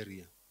same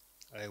area,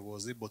 I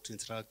was able to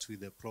interact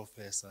with the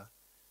professor.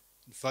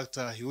 In fact,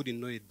 he wouldn't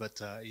know it,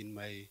 but in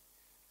my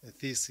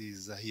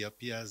thesis, he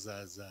appears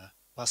as a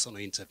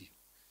personal interview.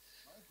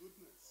 My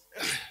goodness.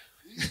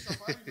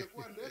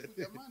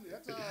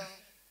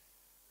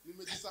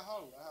 I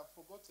have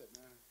forgotten.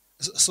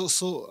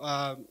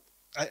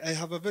 I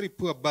have a very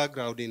poor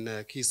background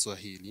in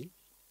Kiswahili,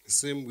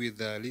 same with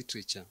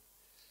literature.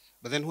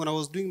 But then when I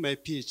was doing my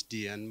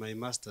PhD and my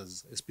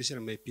master's, especially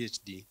my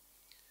PhD,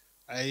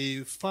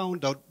 I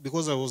found out,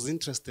 because I was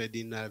interested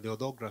in the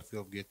orthography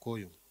of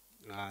Gikuyu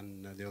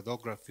and the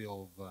orthography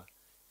of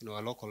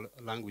our local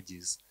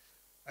languages,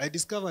 I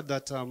discovered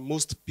that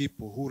most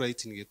people who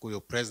write in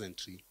Gikuyu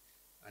presently,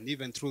 and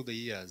even through the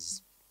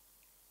years,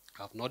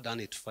 have not done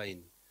it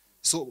fine.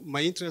 So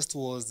my interest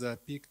was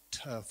picked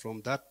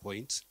from that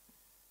point.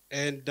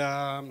 And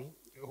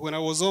when I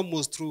was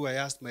almost through, I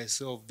asked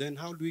myself, then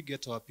how do we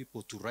get our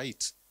people to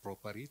write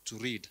properly, to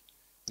read?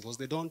 Because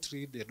they don't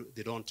read,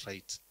 they don't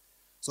write.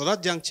 So at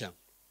that juncture,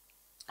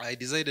 I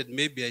decided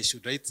maybe I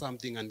should write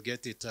something and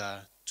get it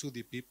to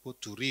the people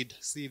to read,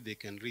 see if they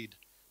can read.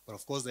 But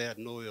of course, I had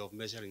no way of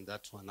measuring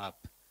that one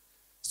up.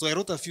 So I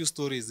wrote a few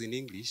stories in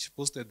English,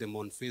 posted them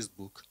on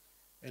Facebook,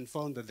 and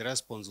found that the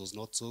response was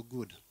not so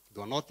good.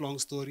 They were not long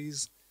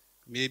stories,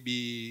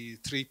 maybe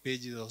 3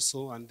 pages or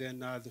so, and then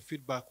the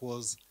feedback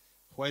was,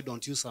 why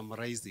don't you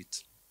summarize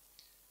it?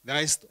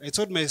 Then I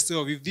told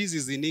myself, if this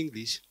is in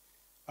English,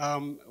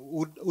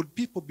 would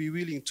people be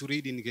willing to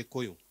read in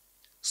Gikuyu?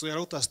 So I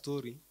wrote a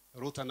story,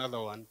 wrote another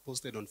one,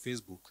 posted on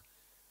Facebook.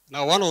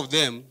 Now one of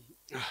them,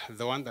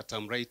 the one that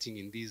I'm writing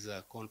in this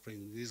conference,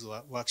 in this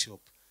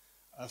workshop,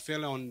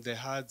 fell on the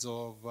hearts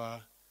of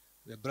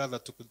the brother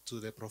to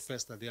the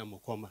professor there,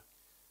 Mukoma.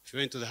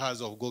 Fell into the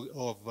hands of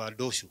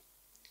Doshu.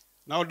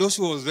 Now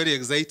Doshu was very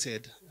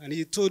excited, and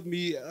he told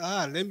me,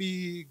 let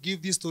me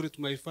give this story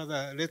to my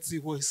father, let's see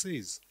what he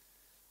says.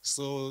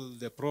 So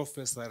the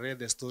professor read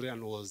the story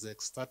and was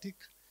ecstatic.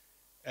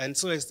 And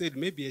so I said,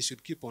 maybe I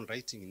should keep on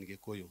writing in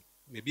Gikuyu.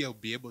 Maybe I'll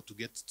be able to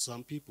get to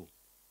some people.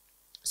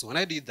 So when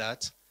I did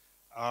that,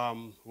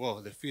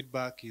 the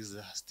feedback is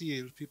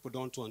still people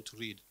don't want to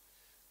read.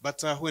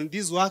 But when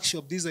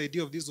this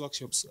idea of these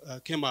workshops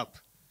came up,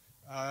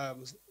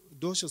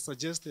 Dosho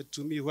suggested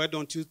to me, why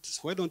don't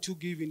you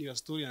give in your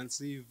story and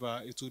see if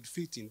it would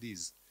fit in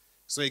this?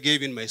 So I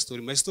gave in my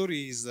story. My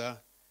story is,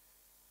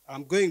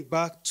 I'm going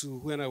back to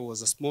when I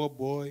was a small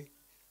boy.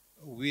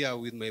 We are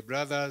with my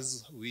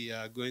brothers. We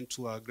are going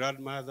to our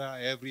grandmother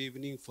every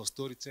evening for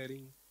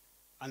storytelling.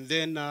 And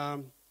then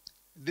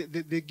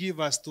they give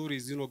us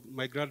stories,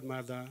 my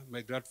grandmother,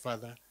 my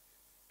grandfather.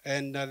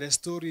 And the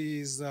story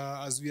is,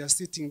 as we are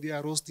sitting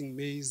there roasting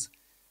maize,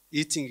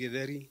 eating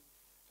githeri,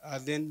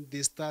 then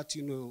they start,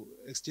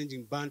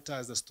 exchanging banter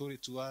as a story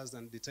to us,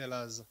 and they tell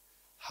us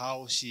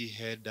how she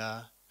had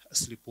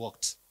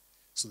sleepwalked.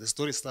 So the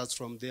story starts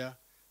from there,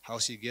 how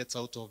she gets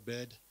out of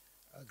bed.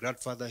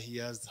 Grandfather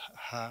hears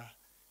her,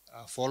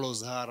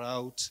 follows her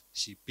out.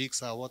 She picks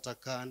her water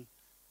can,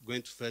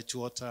 going to fetch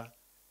water,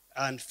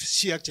 and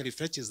she actually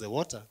fetches the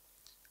water.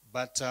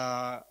 But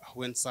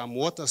when some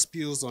water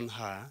spills on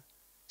her,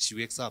 she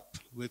wakes up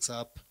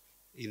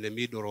in the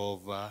middle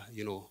of,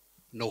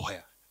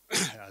 nowhere,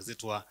 as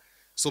it were.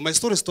 So my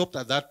story stopped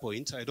at that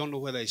point. I don't know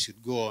whether I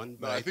should go on.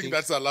 But No, I think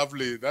that's a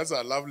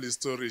lovely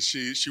story.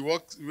 She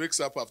wakes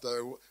up after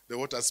the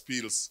water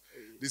spills.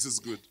 This is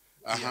good.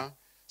 Yeah.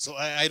 So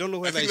I don't know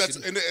whether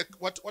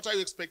what are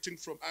you expecting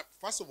from?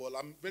 First of all,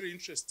 I'm very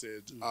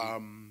interested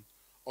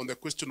on the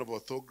question of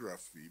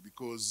orthography,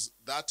 because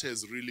that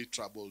has really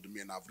troubled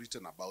me, and I've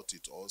written about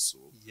it also.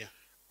 Yeah.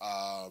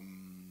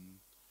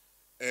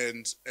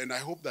 And I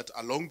hope that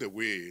along the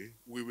way,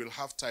 we will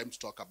have time to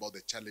talk about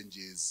the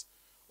challenges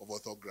of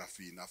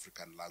orthography in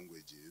African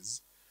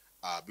languages,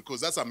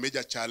 because that's a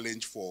major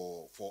challenge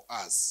for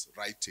us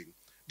writing.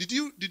 Have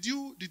you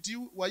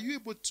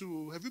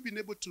been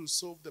able to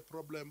solve the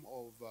problem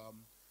of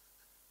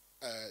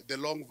the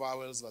long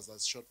vowels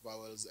versus short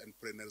vowels and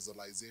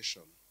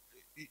prenasalization?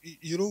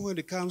 You know, when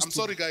it comes I'm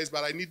sorry, guys,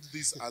 but I need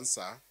this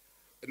answer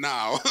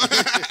now.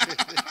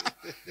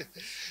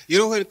 You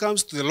know, when it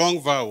comes to the long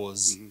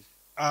vowels,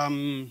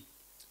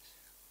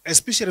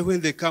 especially when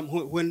they come,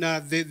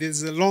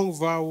 there's a long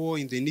vowel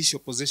in the initial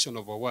position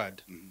of a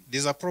word,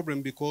 there's a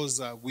problem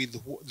because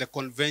with the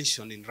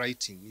convention in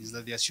writing is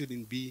that there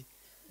shouldn't be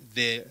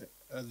the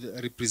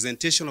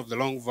representation of the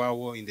long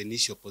vowel in the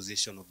initial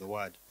position of the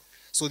word.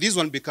 So this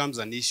one becomes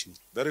an issue.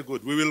 Very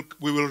good. We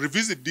will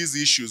revisit these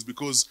issues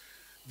because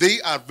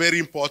they are very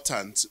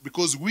important,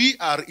 because we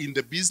are in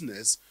the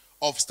business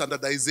of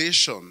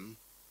standardization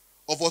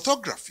of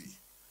orthography,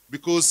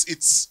 because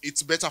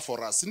it's better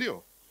for us.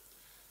 Neo.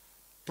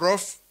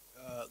 Prof.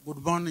 Good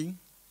morning.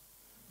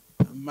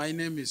 My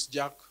name is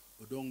Jack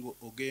Odongo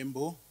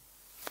Ogembo.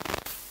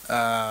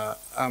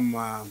 I'm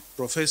a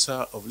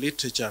professor of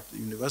literature at the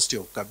University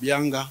of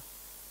Kabianga.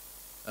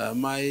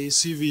 My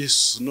CV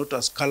is not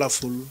as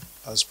colorful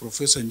as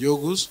Professor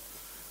Njogu's.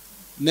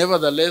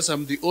 Nevertheless,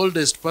 I'm the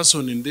oldest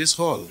person in this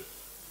hall.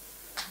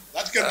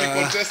 That can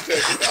be contested.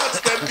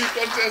 That can be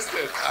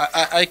contested.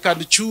 I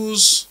can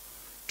choose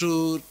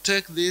to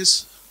take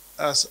this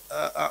as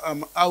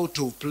I'm out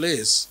of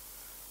place,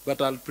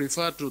 but I'll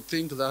prefer to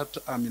think that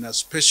I'm in a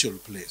special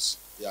place.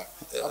 Yeah,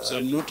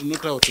 I'm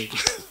not out of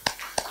place.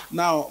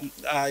 Now,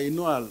 I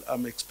know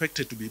I'm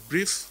expected to be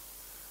brief.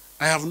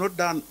 I have not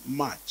done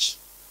much.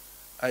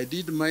 I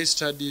did my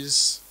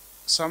studies,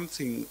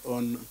 something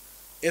on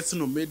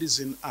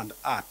ethnomedicine and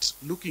art,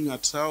 looking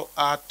at how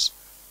art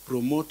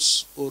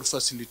promotes or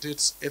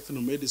facilitates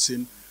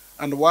ethnomedicine,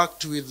 and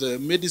worked with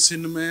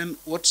medicine men,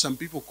 what some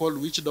people call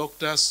witch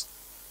doctors,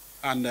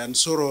 and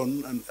so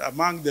on, and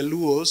among the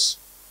Luos.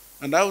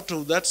 And out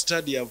of that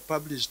study, I've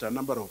published a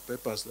number of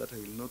papers that I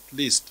will not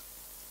list.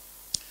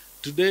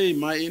 Today,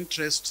 my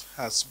interest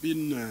has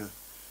been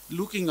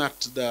looking at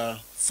the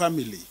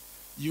family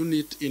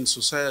unit in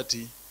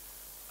society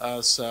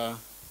as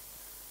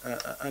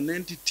an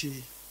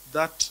entity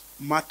that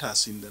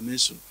matters in the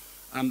nation.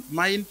 And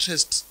my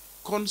interest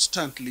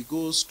constantly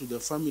goes to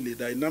the family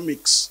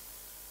dynamics,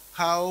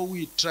 how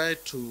we try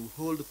to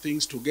hold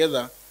things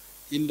together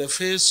in the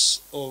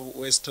face of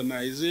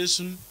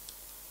westernization,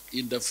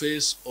 in the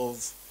face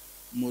of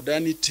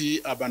modernity,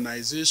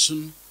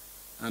 urbanization,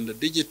 and the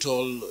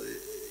digital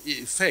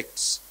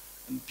effects.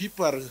 And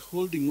people are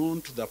holding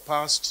on to the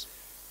past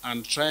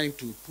and trying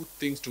to put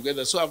things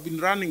together. So I've been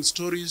running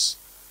stories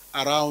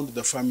around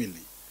the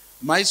family.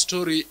 My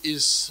story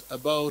is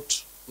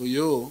about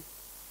Oyo.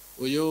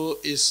 Oyo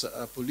is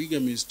a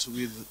polygamist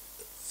with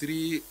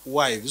 3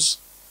 wives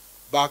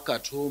back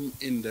at home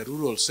in the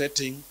rural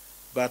setting,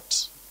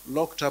 but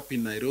locked up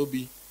in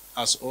Nairobi,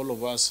 as all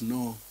of us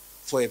know,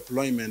 for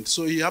employment.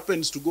 So he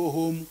happens to go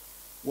home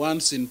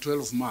once in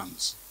 12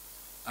 months.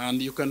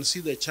 And you can see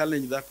the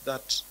challenge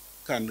that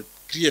can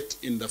create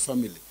in the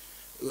family.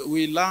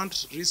 We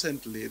learned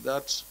recently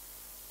that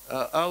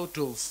out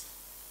of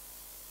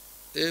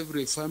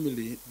every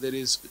family, there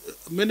is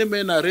many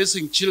men are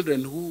raising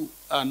children who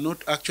are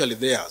not actually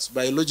theirs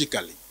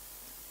biologically.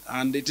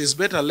 And it is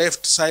better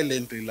left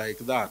silently like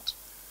that,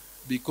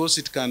 because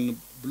it can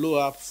blow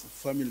up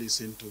families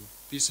into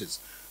pieces.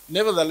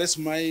 Nevertheless,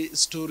 my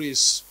story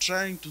is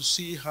trying to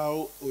see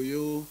how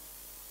Oyo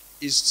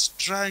is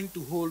trying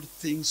to hold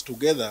things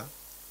together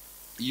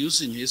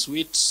using his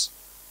wits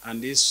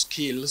and his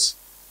skills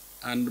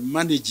and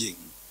managing,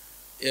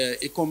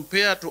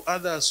 compared to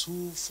others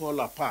who fall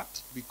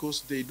apart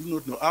because they do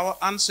not know. Our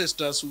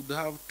ancestors would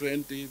have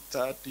 20,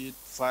 30,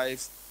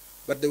 5,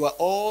 but they were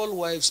all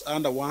wives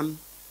under one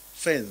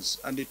fence,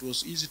 and it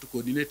was easy to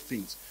coordinate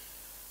things.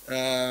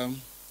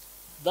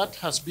 That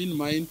has been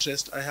my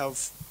interest. I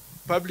have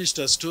published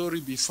a story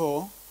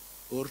before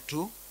or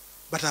two,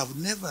 but I've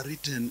never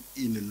written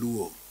in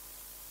Luo.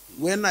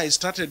 When I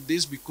started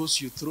this,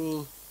 because you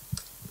threw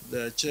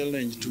the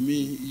challenge to me,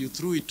 you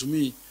threw it to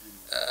me,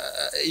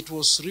 it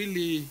was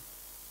really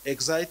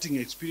exciting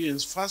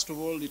experience. First of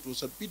all, it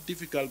was a bit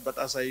difficult, but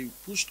as I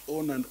pushed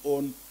on and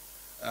on,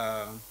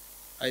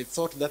 I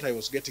thought that I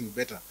was getting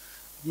better.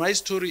 My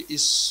story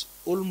is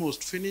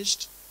almost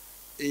finished.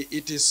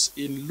 It is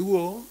in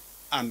Luo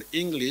and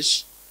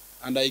English,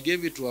 and I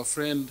gave it to a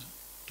friend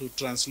to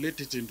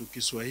translate it into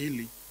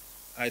Kiswahili.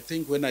 I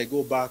think when I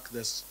go back,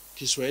 the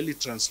Kiswahili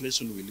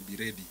translation will be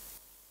ready.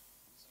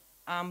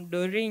 I'm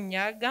Doreen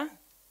Nyaga.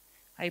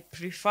 I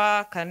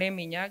prefer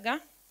Kanemi Nyaga.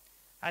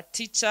 A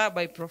teacher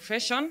by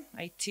profession.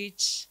 I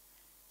teach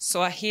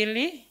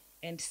Swahili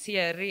and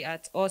theory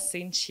at All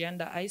Saint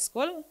Shianda High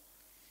School.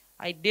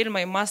 I did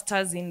my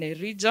master's in the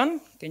region,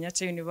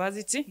 Kenyatta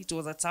University. It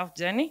was a tough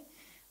journey.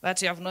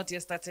 that I have not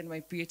yet started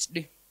my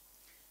PhD.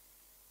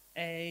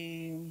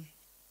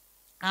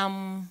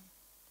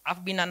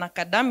 I've been an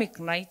academic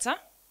writer,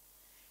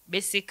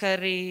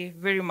 basically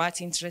very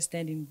much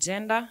interested in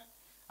gender.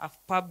 I've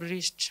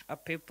published a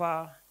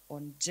paper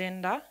on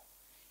gender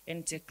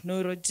and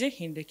technology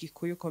in the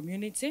Kikuyu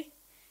community.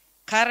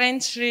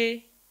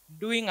 Currently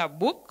doing a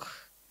book,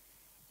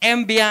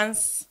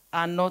 Ambience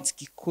Are Not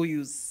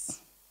Kikuyus.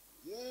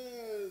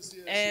 Yes,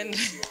 yes, And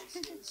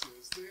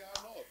yes, they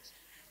are not.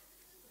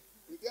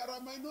 They are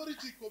a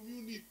minority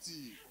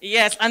community.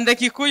 yes, and the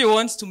Kikuyu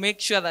wants to make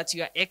sure that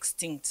you are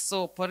extinct.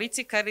 So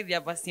politically they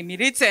have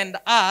assimilated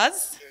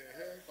us.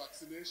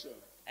 Vaccination.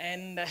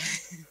 And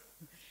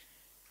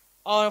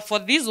for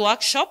this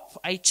workshop,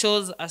 I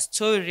chose a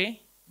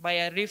story by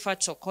Arifa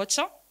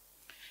Chokocho.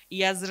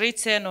 He has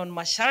written on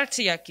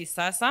masharti ya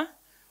kisasa,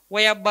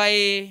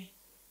 whereby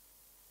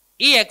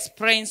he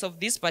explains of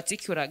this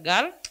particular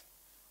girl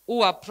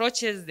who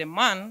approaches the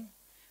man,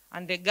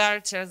 and the girl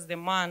tells the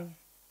man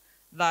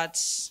that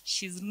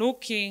she's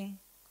looking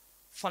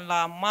for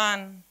a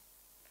man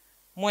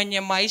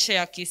mwenye maisha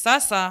ya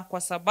kisasa,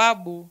 kwa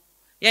sababu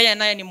yeye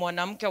naye ni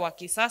mwanamke wa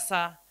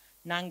kisasa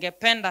na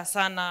angependa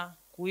sana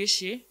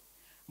kuishi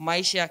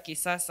maisha ya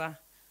kisasa.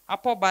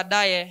 Hapo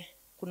baadaye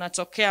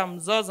kunatokea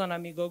mzozo na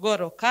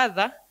migogoro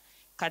kadha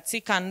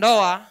katika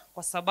ndoa,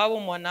 kwa sababu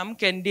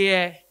mwanamke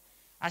ndiye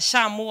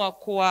ashaamua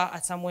kuwa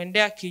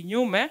atamwendea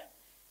kinyume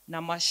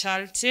na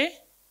masharti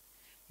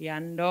ya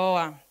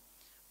ndoa.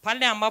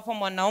 Pale ambapo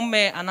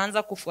mwanaume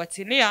anaanza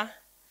kufuatilia,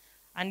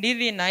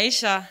 hadithi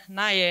inaisha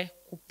naye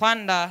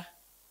kupanda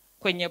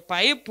kwenye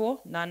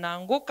paipu na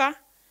anaanguka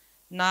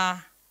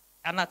na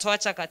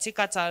anatoacha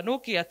katika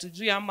taharuki,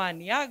 hatujui ama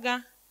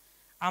aniaga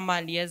ama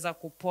aliweza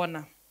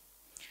kupona.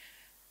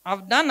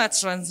 I've done a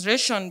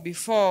translation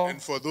before.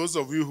 And for those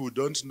of you who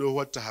don't know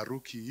what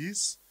taharuki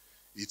is,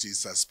 it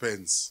is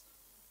suspense.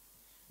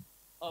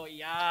 Oh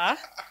yeah.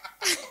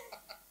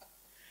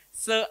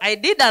 So I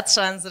did a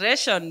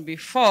translation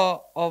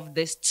before of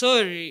the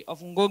story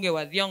of Ngugi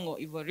wa Thiong'o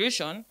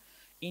evolution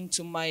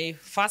into my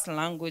first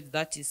language,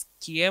 that is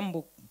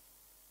Embu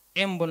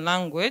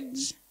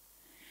language.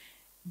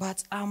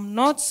 But I'm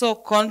not so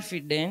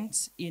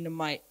confident in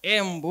my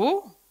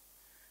Embu,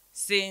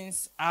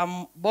 since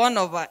I'm born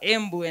over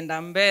Embu and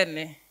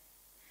Ambele,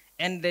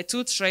 and the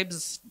two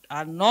tribes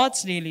are not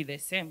really the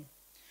same.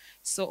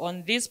 So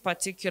on this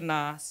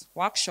particular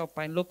workshop,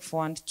 I look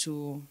forward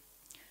to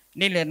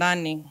really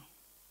learning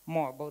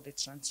more about the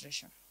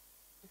translation.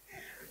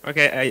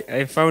 Okay,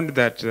 I found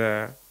that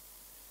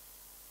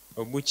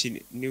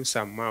Obuchi knew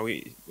some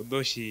Maui,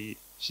 although she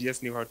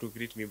just knew how to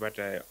greet me, but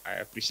I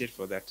appreciate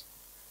for that.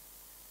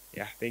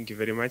 Yeah, thank you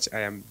very much.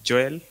 I am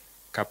Joel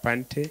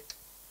Kapante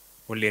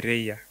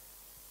Olereya.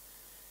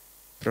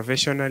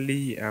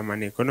 Professionally, I'm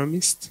an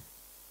economist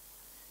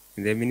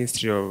in the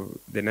Ministry of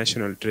the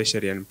National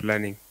Treasury and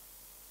Planning.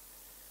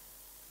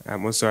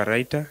 I'm also a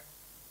writer.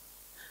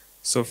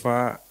 So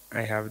far,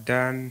 I have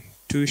done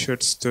 2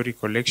 short story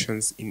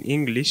collections in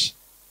English,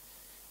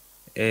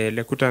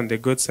 Lekuta and the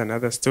Goats and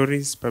Other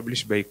Stories,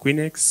 published by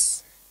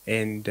Queenex,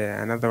 and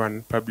another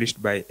one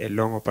published by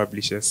Elongo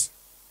Publishers.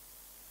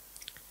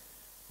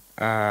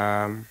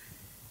 I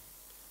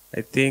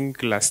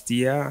think last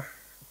year,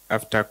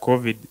 after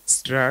COVID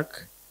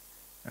struck,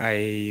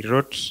 I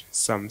wrote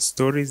some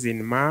stories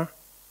in Ma,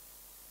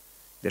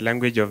 the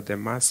language of the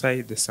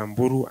Maasai, the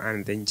Samburu,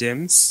 and the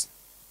Njems.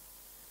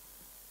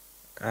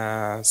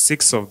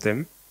 6 of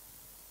them.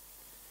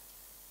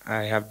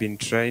 I have been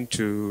trying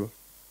to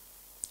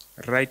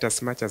write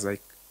as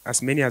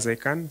many as I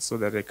can, so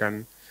that I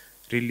can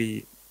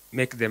really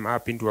make them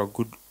up into a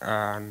good,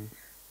 a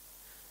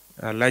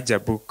larger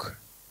book.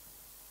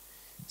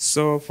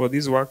 So for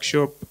this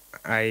workshop,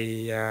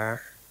 okay,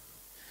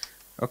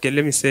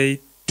 let me say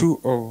 2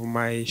 of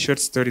my short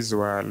stories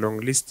were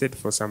longlisted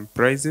for some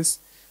prizes,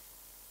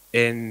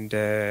 and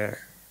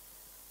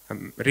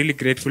I'm really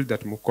grateful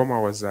that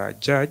Mukoma was a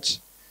judge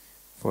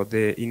for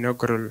the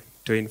inaugural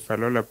Toin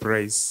Falola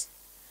Prize.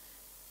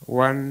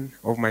 One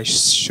of my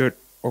short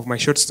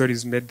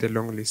stories made the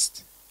long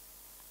list.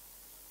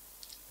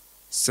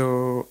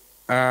 So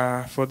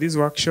for this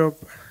workshop,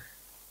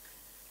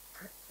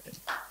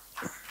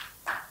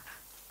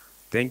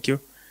 thank you.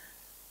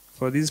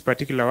 For this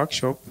particular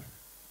workshop,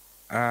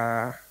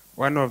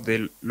 one of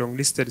the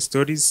long-listed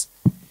stories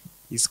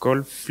is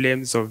called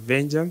Flames of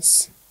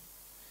Vengeance,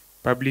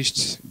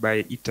 published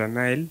by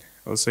Itanile,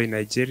 also in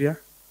Nigeria.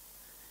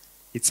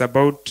 It's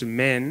about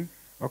men.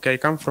 Okay, I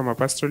come from a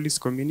pastoralist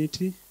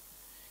community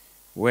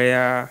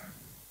where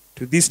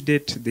to this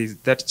date there's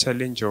that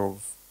challenge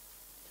of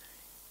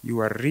you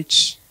are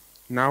rich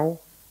now,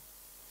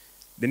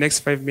 the next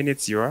 5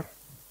 minutes you are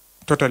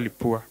totally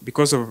poor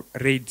because of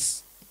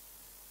raids,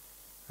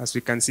 as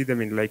we can see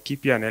them in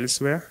Laikipia and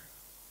elsewhere.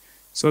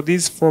 So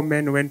these 4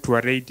 men went to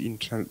a raid in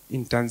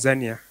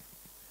Tanzania,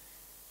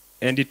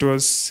 and there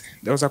was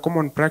a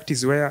common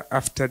practice where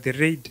after the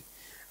raid,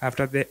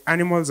 after the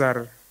animals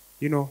are,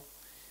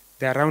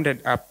 they are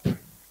rounded up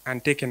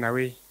and taken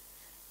away,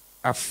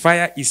 a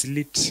fire is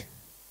lit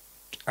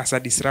as a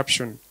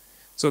disruption.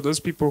 So those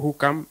people who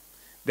come,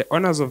 the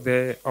owners of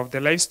the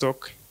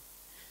livestock,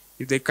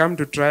 if they come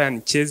to try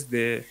and chase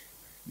the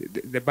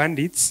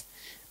bandits,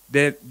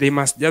 they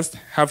must just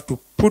have to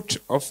put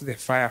off the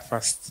fire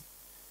first,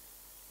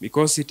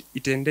 because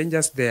it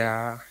endangers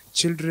their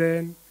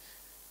children,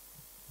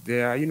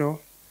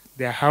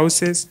 their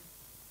houses.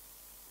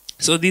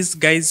 So these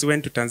guys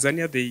went to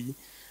Tanzania, they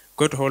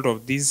got hold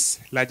of this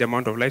large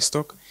amount of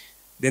livestock,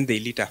 then they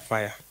lit a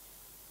fire.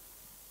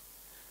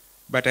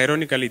 But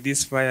ironically,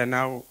 this fire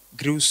now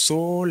grew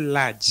so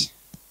large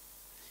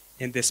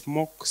and the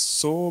smoke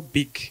so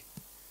big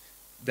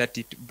that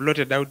it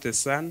blotted out the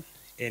sun,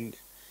 and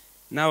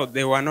now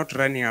they were not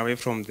running away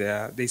from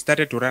they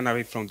started to run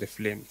away from the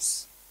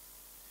flames.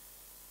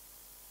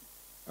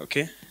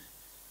 Okay?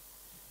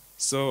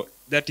 So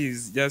that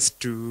is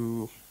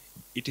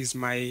it is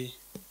my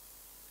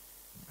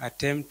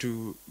attempt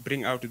to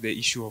bring out the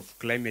issue of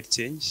climate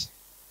change,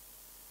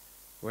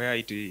 where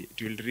it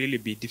will really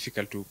be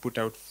difficult to put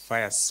out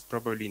fires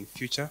probably in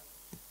future,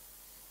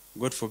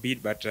 God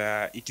forbid, but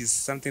it is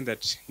something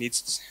that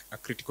needs a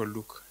critical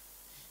look.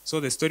 So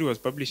the story was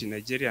published in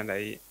Nigeria, and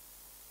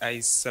I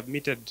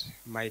submitted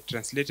I've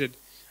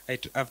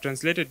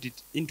translated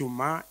it into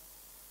Ma,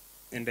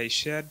 and I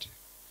shared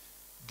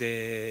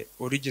the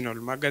original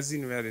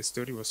magazine where the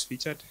story was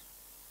featured.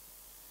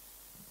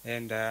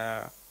 And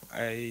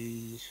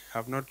I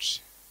have not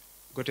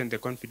gotten the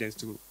confidence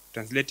to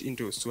translate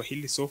into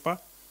Swahili so far,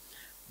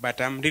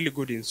 but I'm really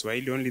good in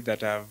Swahili, only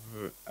that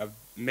I've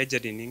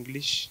majored in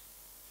English.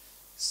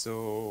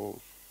 So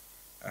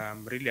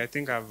really, I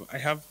think I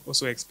have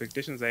also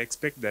expectations. I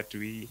expect that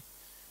we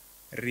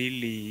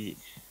really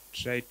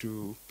try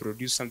to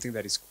produce something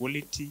that is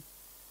quality,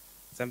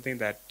 something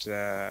that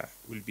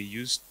will be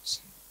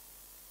used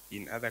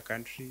in other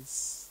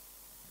countries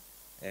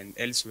and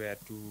elsewhere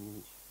to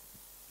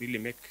really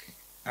make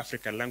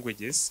African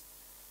languages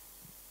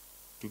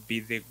to be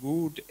the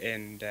good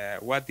and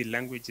worthy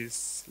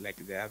languages like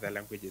the other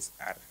languages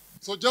are.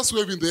 So just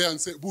wave in the air and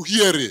say,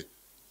 Buhiere.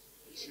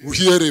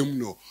 Buhiere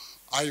mno.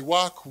 I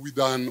work with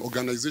an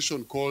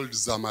organization called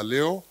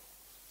Zamaleo.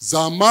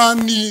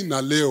 Zamani na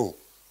leo.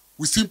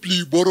 We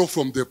simply borrow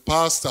from the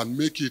past and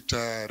make it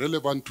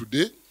relevant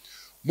today.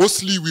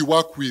 Mostly we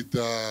work with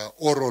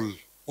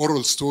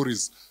oral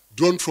stories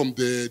drawn from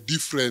the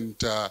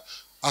different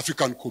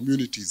African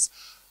communities.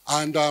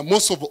 And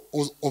most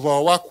of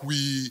our work,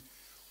 we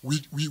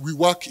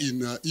work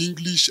in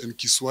English and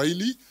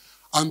Kiswahili,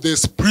 and the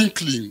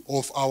sprinkling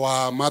of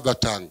our mother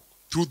tongue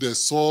through the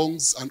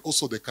songs and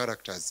also the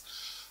characters.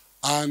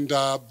 And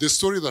the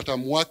story that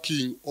I'm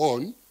working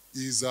on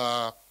is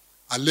a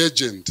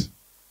legend,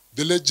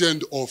 the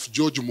legend of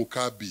George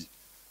Mukabi,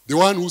 the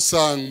one who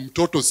sang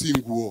Mtoto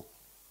Singuo.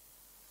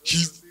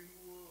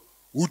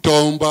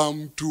 Utaomba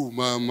mtu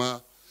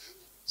mama.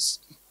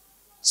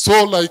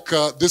 So like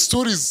the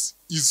story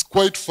is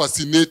quite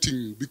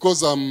fascinating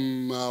because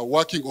I'm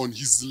working on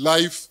his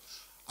life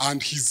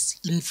and his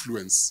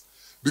influence.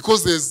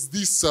 Because there's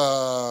this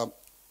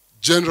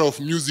genre of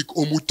music,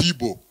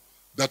 Omutibo,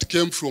 that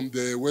came from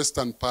the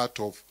western part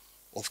of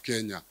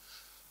Kenya.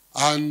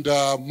 And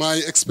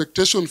my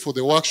expectation for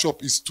the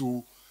workshop is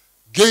to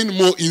gain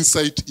more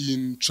insight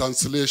in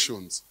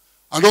translations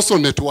and also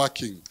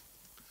networking.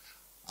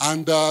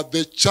 And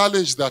the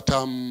challenge that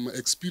I'm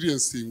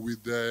experiencing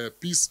with the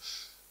piece,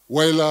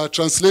 while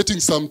translating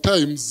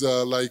sometimes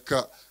like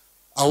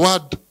a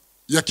word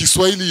ya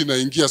Kiswahili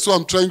inaingia, so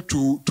I'm trying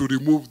to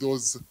remove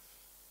those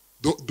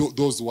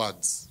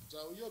words.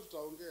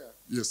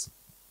 Yes.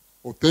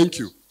 Oh, thank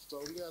you.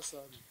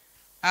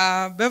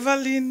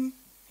 Beverlyn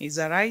is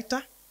a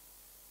writer,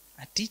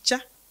 a teacher,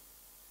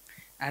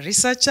 a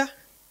researcher,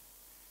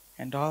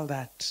 and all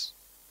that.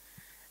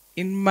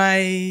 In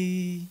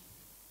my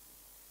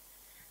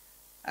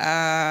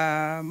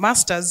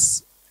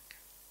master's,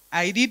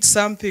 I did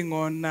something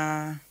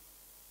on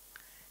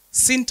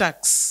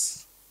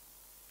syntax.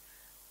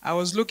 I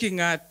was looking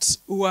at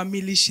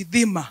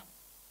uamilishidhima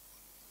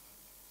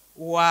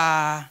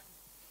wa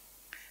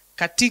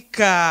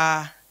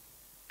katika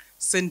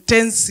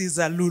sentensi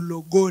za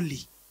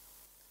Lulogoli.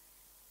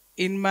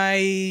 In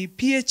my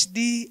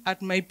PhD,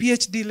 at my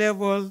PhD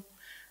level,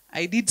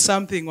 I did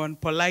something on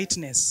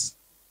politeness.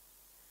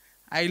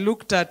 I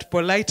looked at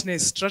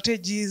politeness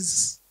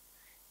strategies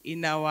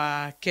in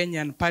our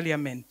Kenyan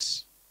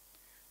parliament.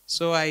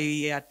 So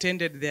I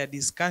attended their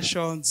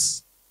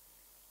discussions,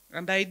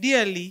 and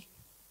ideally,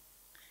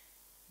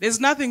 there's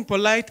nothing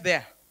polite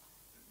there.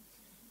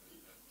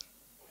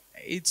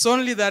 It's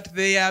only that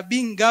they are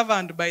being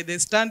governed by the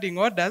standing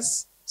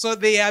orders, so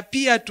they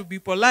appear to be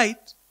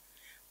polite,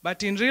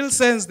 but in real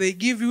sense, they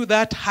give you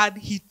that hard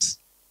hit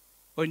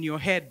on your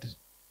head.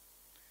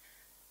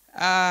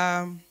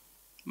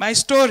 My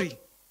story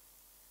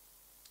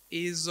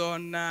is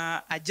on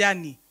a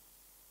journey,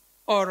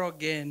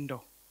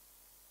 Orogendo.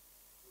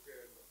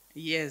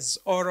 Yes,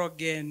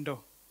 Orogendo.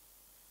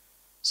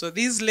 So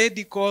this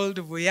lady called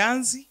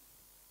Vuyanzi,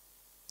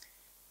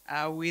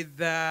 with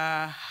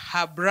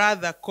her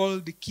brother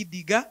called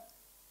Kidiga,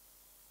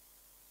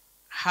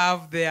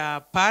 have their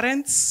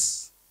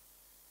parents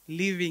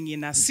living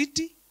in a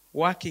city,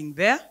 working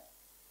there.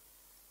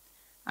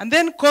 And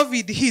then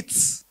COVID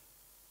hits.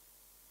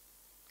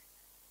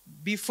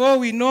 Before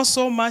we know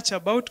so much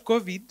about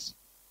COVID,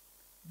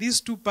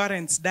 these two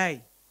parents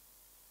die.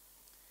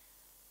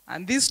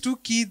 And these two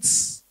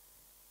kids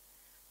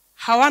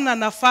hawana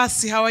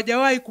nafasi,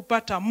 hawajawahi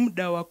kupata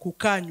muda wa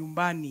kukaa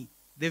nyumbani,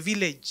 the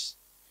village.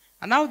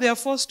 And now they are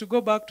forced to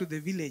go back to the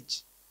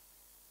village.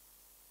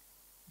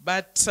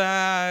 But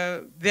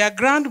their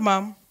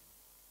grandmom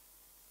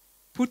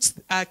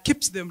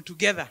keeps them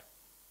together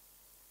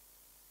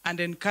and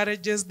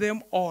encourages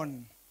them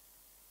on.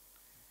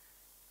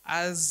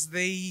 As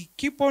they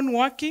keep on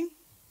working,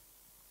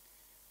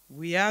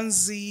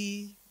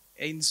 Wianzi,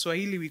 in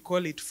Swahili we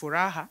call it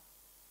furaha,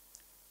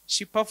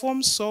 she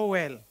performs so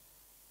well.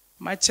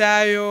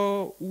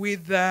 Machayo,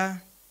 with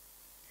a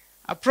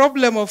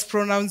problem of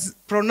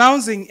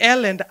pronouncing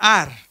L and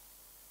R,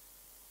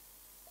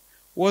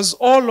 was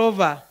all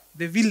over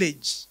the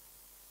village,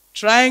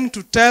 trying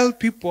to tell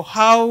people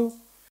how,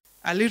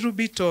 a little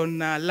bit on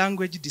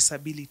language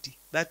disability,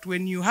 that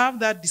when you have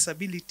that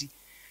disability,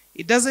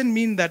 it doesn't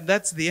mean that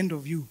that's the end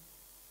of you.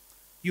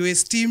 Your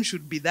esteem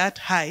should be that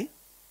high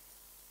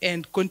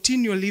and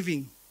continue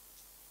living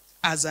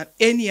as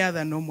any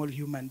other normal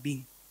human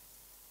being.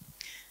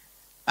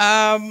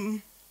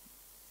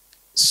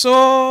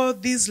 So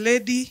this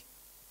lady,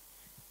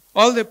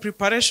 all the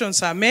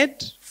preparations are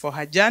made for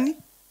her journey.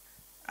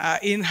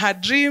 In her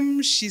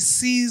dream, she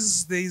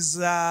sees there's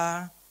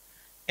a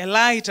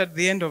light at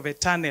the end of a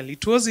tunnel.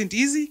 It wasn't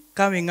easy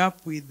coming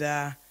up with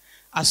a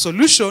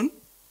solution.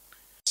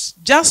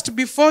 Just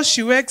before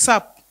she wakes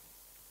up,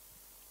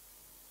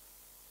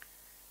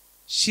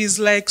 she's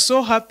like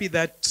so happy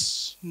that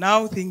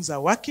now things are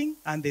working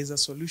and there's a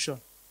solution.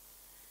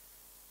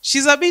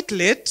 She's a bit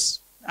late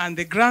and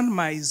the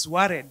grandma is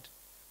worried.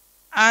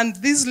 And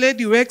this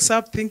lady wakes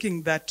up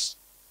thinking that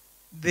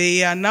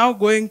they are now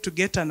going to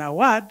get an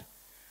award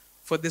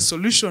for the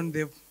solution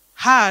they've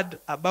had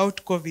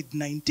about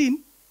COVID-19,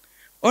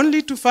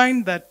 only to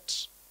find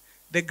that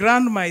the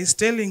grandma is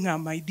telling her,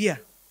 my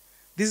dear,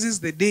 this is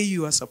the day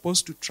you are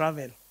supposed to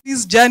travel.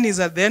 These journeys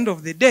at the end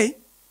of the day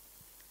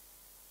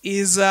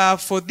is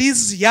for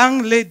this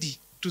young lady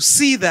to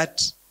see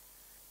that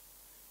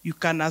you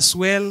can as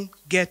well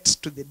get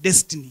to the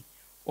destiny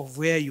of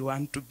where you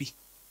want to be.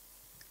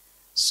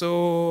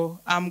 So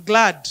I'm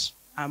glad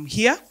I'm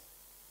here.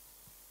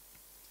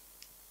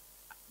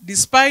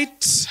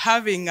 Despite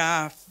having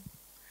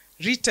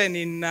written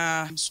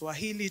in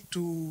Swahili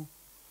to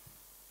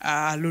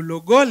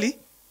Lulogoli,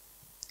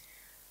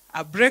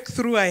 a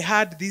breakthrough I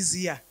had this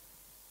year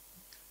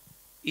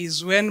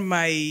is when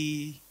my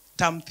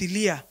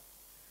tamthilia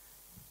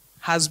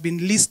has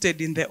been listed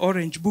in the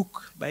Orange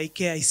Book by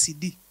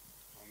KICD.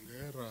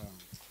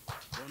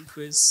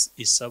 Boniface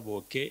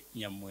Isaboke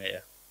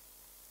Nyamweya.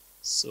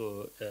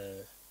 So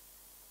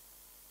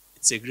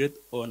it's a great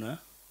honor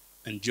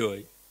and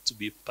joy to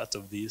be part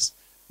of this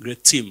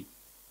great team.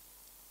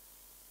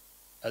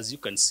 As you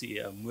can see,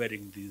 I'm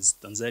wearing this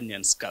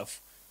Tanzanian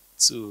scarf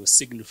to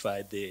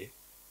signify the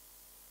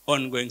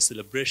ongoing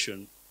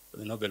celebration of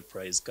the Nobel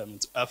Prize coming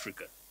to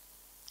Africa.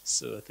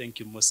 So thank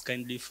you most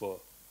kindly for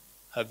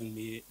having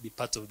me be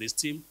part of this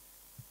team.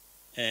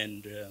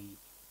 And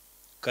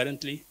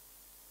currently,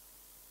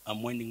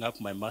 I'm winding up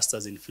my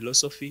master's in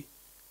philosophy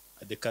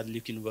at the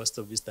Catholic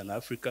University of Eastern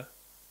Africa.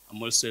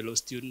 I'm also a law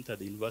student at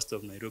the University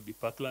of Nairobi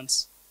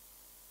Parklands.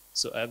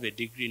 So I have a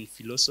degree in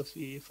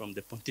philosophy from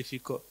the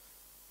Pontifical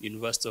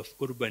University of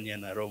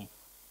Urbaniana, Rome.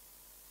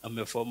 I'm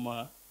a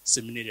former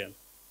seminarian,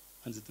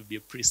 and to be a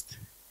priest.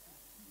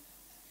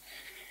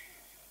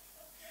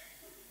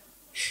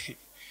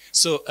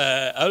 So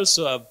I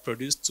also have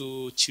produced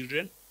 2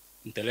 children,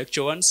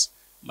 intellectual ones.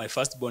 My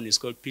firstborn is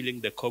called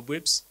Peeling the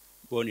Cobwebs,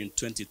 born in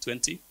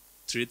 2020,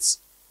 treats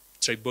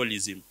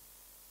tribalism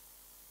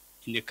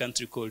in a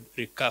country called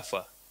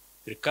Rekafa.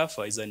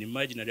 Rekafa is an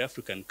imaginary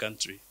African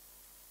country.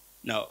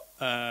 Now,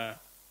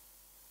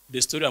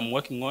 the story I'm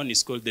working on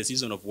is called The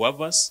Season of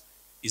Wavas.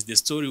 It's the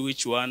story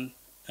which won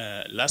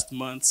last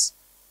month's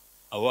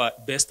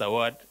best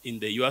award in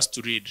the US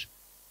to Read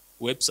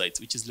website,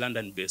 which is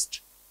London-based,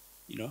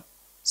 you know.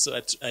 So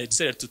I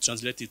decided to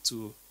translate it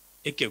to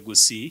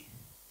Ekegusi.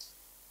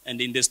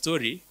 And in the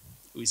story,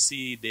 we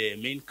see the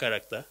main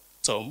character,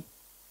 Tom,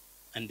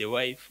 and the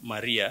wife,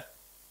 Maria.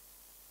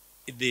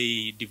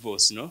 They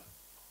divorce, you know.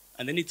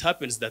 And then it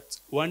happens that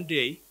one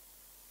day,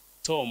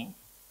 Tom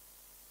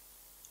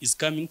is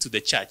coming to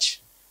the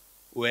church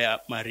where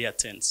Maria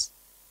attends.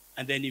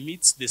 And then he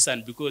meets the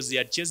son because he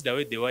had chased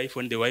away the wife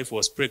when the wife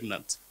was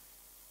pregnant.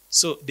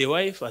 So the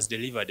wife has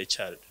delivered a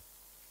child.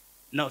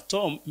 Now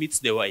Tom meets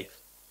the wife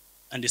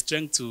and is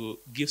trying to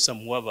give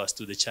some wavas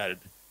to the child.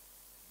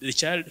 The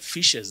child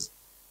fishes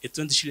a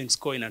 20 shillings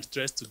coin and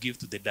tries to give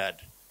to the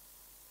dad.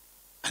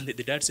 And the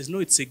dad says, no,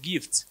 it's a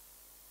gift.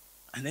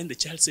 And then the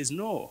child says,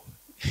 no,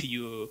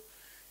 you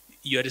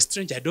are a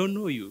stranger, I don't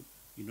know you,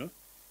 you know.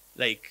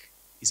 Like,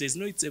 he says,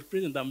 no, it's a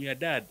present, I'm your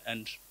dad.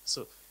 And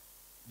so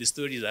the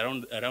stories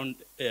around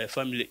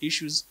family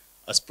issues,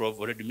 as Prof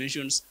already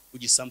mentions,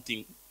 which is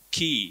something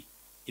key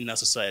in our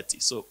society.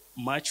 So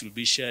much will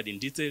be shared in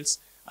details.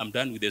 I'm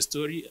done with the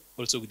story,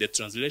 also with the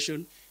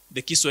translation.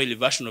 The Kiswahili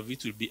version of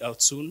it will be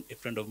out soon. A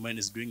friend of mine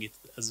is doing it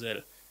as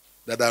well.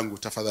 Dadangu,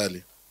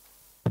 tafadhali.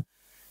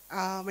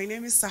 My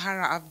name is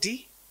Sahara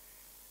Abdi.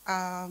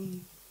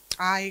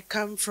 I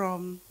come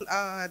from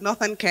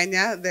northern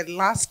Kenya, the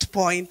last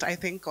point, I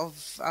think,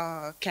 of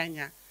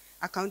Kenya,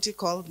 a county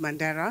called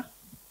Mandera.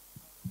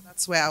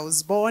 That's where I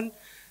was born,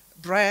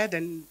 bred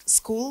and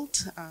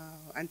schooled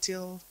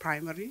until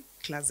primary,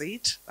 class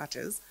 8, that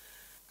is.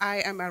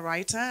 I am a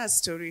writer, a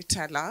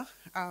storyteller.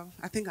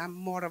 I think I'm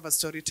more of a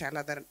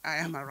storyteller than I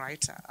am a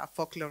writer, a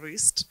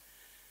folklorist.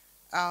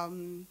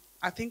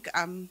 I think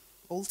I'm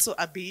also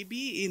a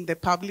baby in the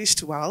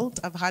published world.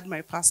 I've had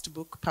my first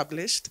book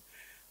published,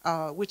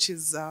 which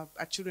is a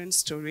children's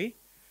story.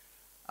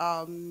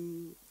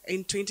 In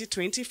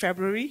 2020,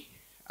 February,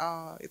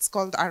 it's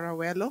called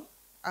Arawelo.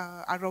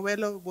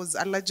 Arawelo was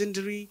a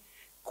legendary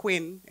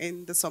queen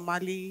in the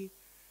Somali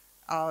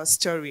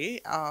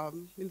story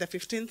in the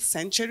 15th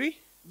century,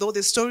 though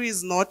the story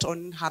is not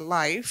on her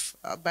life,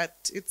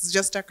 but it's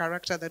just a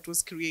character that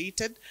was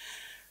created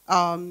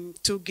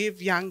to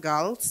give young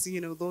girls,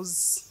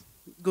 those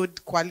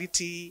good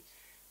quality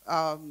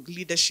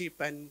leadership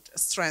and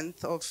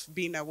strength of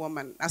being a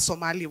woman, a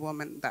Somali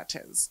woman, that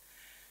is.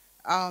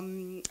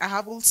 I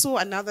have also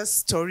another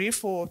story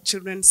for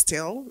children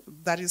still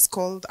that is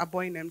called A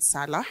Boy Named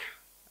Salah.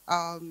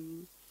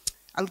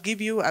 I'll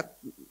give you a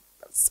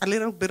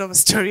little bit of a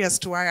story as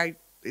to why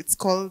it's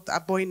called A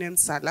Boy Named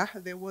Salah.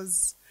 It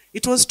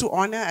was to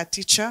honor a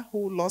teacher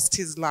who lost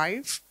his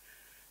life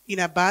in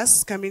a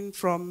bus coming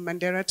from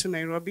Mandera to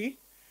Nairobi,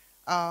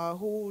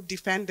 who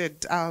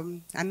defended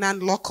a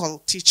non-local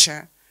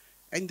teacher,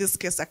 in this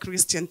case a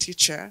Christian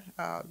teacher,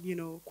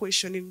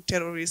 questioning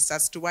terrorists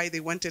as to why they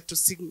wanted to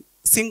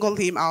single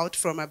him out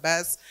from a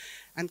bus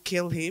and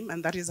kill him,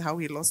 and that is how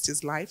he lost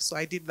his life. So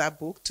I did that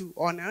book to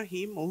honor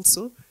him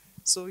also,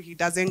 so he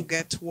doesn't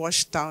get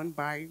washed down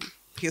by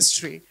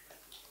history.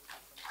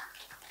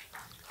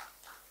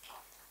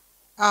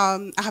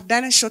 I have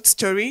done a short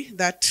story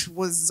that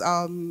was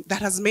that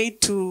has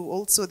made to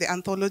also the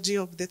anthology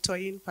of the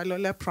Toyin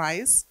Palola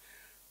Prize,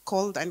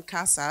 called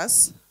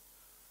Ankasas.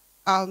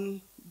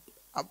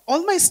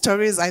 All my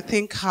stories, I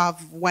think,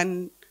 have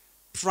one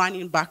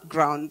running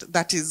background,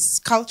 that is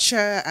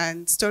culture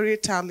and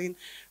storytelling,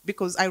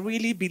 because I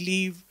really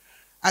believe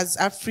as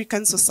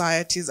African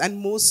societies, and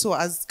more so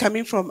as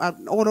coming from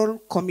an oral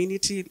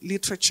community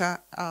literature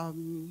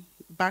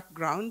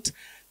background,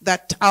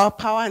 that our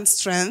power and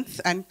strength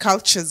and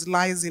cultures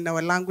lies in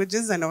our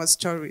languages and our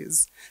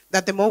stories.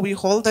 That the more we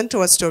hold on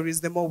to our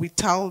stories, the more we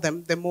tell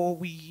them, the more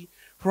we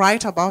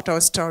write about our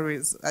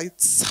stories.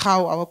 It's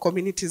how our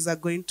communities are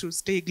going to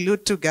stay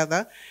glued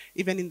together,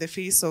 even in the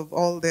face of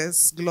all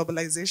this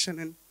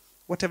globalization and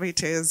whatever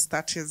it is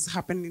that is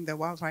happening in the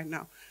world right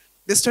now.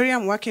 The story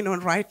I'm working on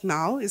right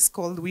now is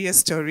called We Are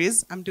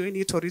Stories. I'm doing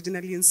it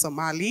originally in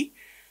Somali.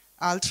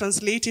 I'll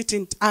translate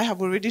it I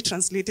have already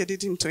translated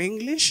it into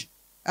English.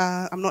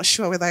 I'm not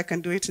sure whether I can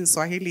do it in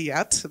Swahili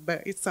yet,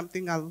 but it's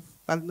something I'll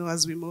know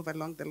as we move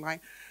along the line.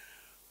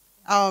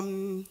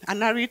 A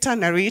narrator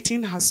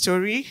narrating her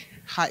story,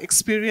 her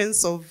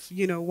experience of,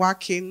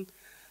 working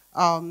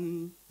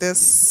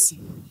this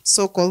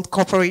so-called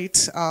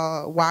corporate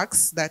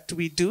works that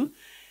we do,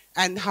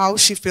 and how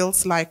she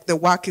feels like the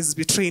work is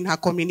betraying her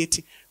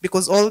community,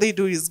 because all they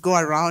do is go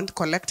around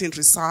collecting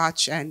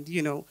research and,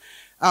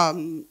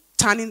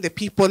 turning the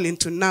people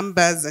into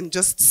numbers and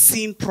just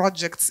seeing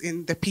projects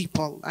in the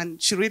people.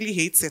 And she really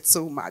hates it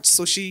so much.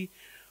 So she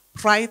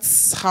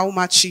writes how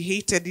much she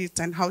hated it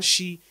and how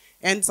she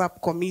ends up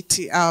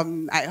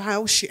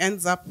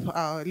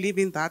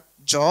leaving that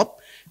job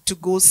to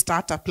go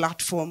start a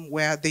platform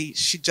where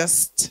she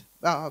just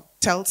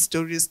tells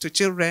stories to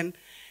children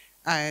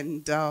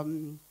and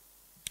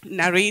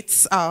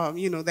narrates,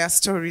 their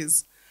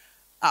stories.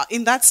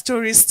 In that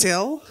story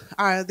still,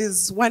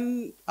 there's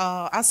one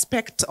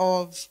aspect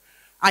of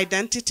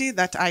identity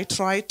that I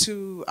try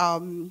to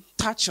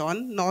touch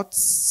on, not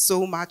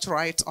so much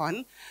right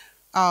on.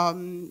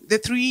 The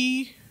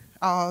three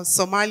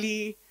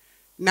Somali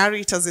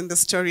narrators in the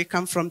story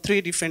come from 3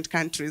 different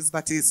countries,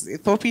 that is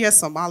Ethiopia,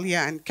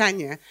 Somalia, and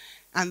Kenya.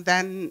 And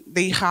then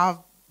they have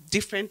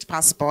different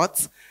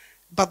passports.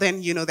 But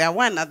then, they're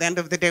one. At the end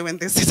of the day, when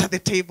they sit at the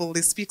table, they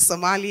speak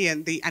Somali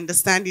and they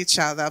understand each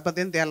other. But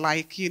then they're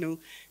like,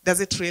 does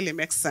it really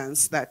make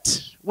sense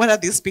that, what are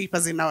these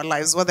papers in our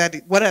lives? What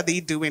are they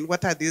doing?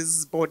 What are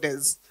these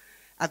borders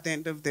at the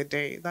end of the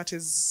day? That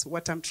is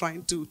what I'm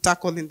trying to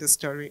tackle in the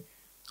story.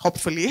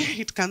 Hopefully,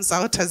 it comes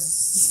out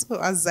as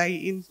I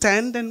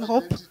intend and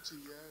hope.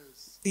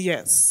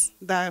 Yes,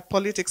 the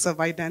politics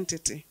of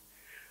identity.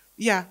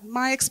 Yeah,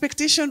 my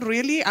expectation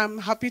really, I'm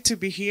happy to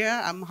be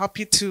here. I'm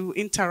happy to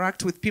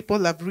interact with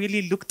people I've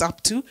really looked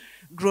up to,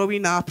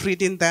 growing up,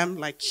 reading them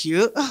like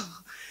you,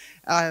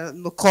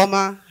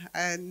 Mokoma,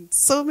 and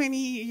so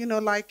many,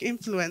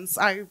 influence.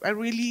 I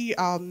really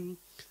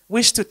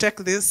wish to take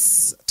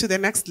this to the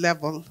next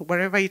level,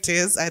 wherever it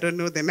is. I don't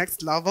know the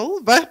next level,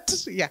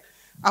 but yeah,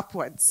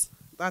 upwards.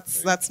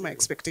 That's my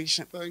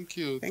expectation. Thank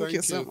you. Thank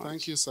you so much.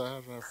 Thank you,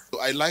 Sarah.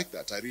 I like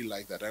that. I really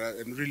like that.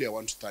 And really, I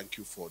want to thank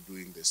you for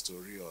doing the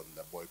story on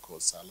the boy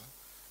called Salah.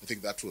 I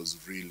think that was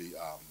really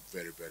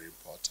very, very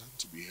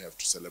important. We have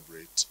to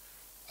celebrate,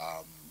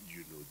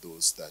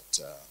 those that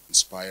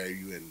inspire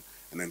you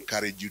and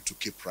encourage you to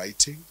keep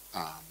writing.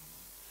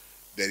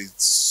 There is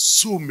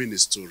so many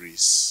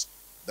stories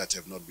that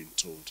have not been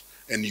told,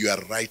 and you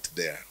are right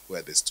there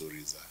where the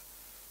stories are.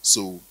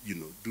 So,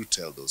 do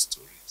tell those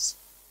stories.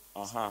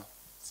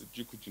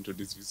 Sijui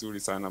kujiintroduce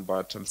vizuri sana,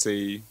 but I'll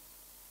say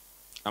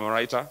I'm a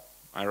writer.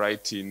 I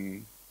write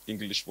in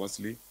English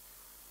mostly.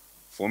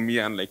 For me,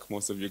 unlike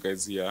most of you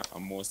guys here,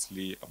 I'm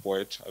mostly a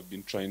poet. I've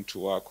been trying to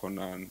work on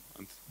a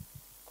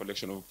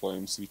collection of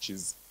poems, which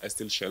is, I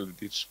still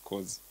shelved it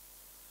because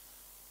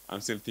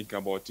I'm still thinking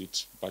about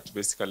it, but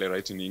basically I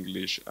write in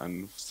English.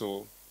 And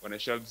so when I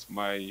shelved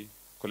my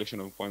collection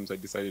of poems, I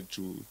decided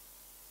to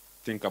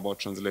think about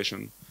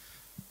translation.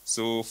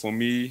 So for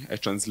me, I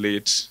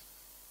translate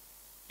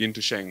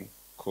into Sheng,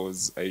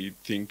 because I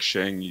think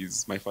Sheng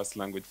is my first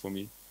language for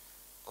me,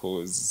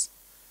 because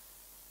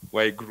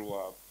where I grew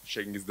up,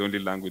 Sheng is the only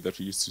language that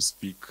we used to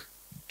speak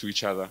to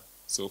each other.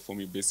 So for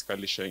me,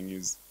 basically, Sheng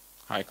is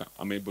how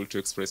I'm able to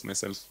express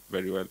myself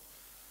very well.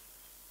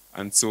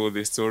 And so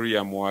the story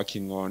I'm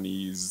working on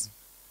is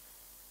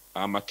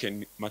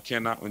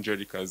McKenna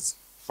Onjerica's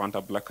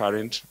Fanta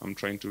Blackcurrant. I'm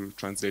trying to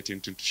translate it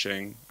into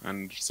Sheng,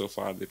 and so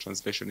far the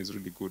translation is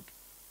really good.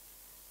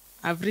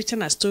 I've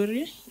written a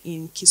story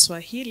in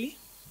Kiswahili,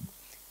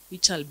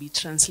 which I'll be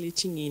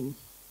translating in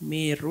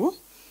Meru.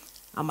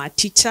 I'm a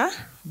teacher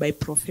by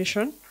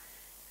profession.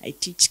 I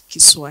teach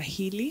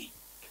Kiswahili.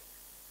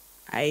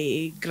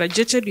 I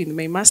graduated with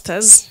my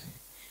master's,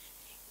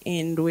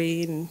 and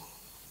when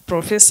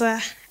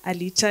Professor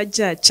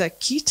alitaja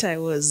Chakita, I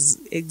was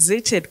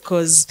excited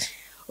because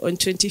on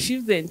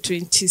 25th and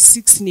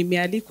 26th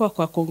nimealikwa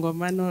kwa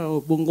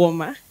kongamano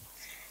Bungoma,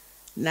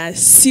 na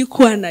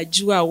sikuwa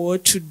najua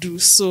what to do.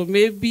 So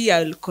maybe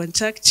I'll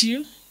contact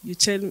you. You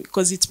tell me,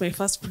 because it's my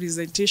first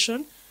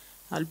presentation.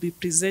 I'll be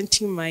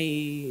presenting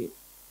my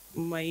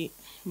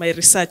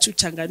research,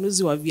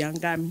 uchanganuzi wa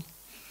viangami.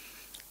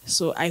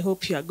 So I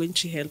hope you are going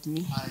to help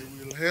me. I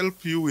will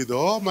help you with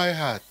all my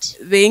heart.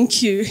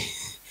 Thank you.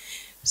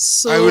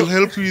 So I will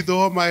help you with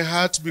all my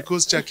heart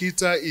because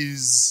Chakita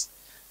is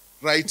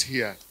right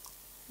here.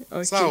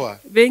 Okay. Sawa.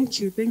 Thank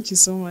you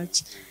so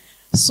much.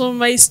 So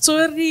my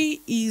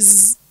story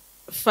is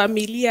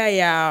familia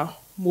ya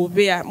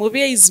Movea.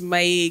 Movea is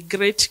my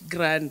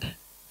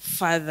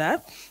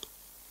great-grandfather.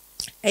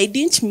 I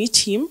didn't meet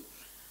him,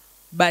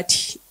 but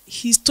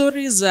his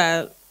stories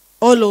are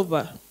all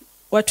over.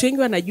 Watu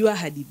wengi wanajua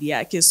hadithi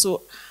yake.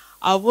 So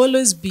I've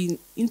always been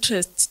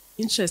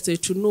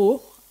interested to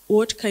know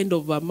what kind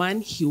of a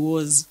man he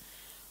was.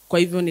 Kwa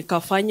hivyo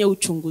nikafanya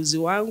uchunguzi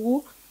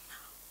wangu.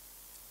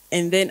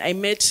 And then I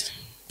met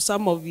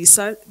some of his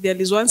sons.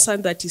 There is one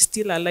son that is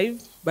still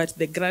alive, but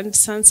the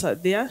grandsons are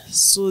there.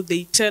 So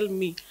they tell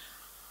me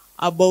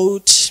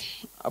about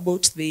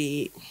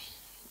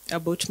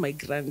my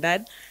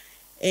granddad.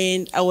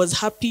 And I was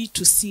happy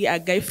to see a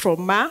guy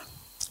from Ma,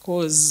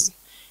 because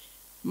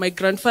my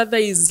grandfather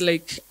is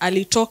like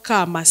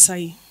alitoka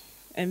Masai,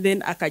 and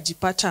then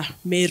akajipata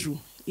Meru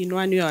in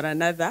one way or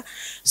another.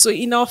 So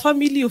in our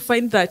family, you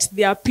find that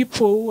there are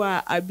people who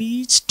are a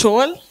bit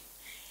tall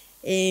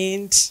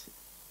and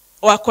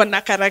wako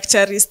na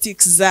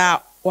characteristics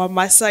za wa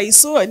Masai.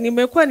 So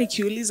nimekuwa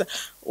nikiuliza,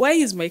 why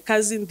is my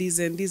cousin this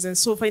and this? And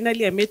so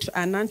finally I met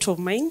an aunt of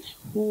mine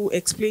who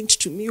explained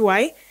to me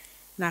why.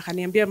 Na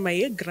akaniambia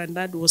my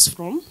granddad was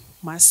from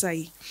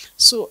Masai.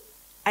 So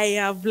I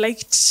have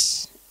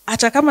liked,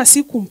 hata kama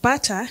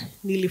sikumpata,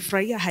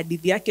 nilifurahia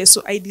hadithi yake.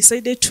 So I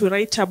decided to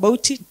write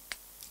about it.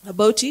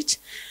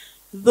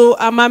 Though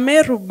I'm a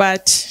Meru,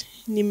 but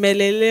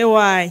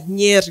nimelelewa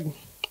Nyeri.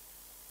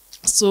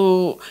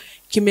 So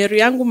Kimeru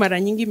yangu mara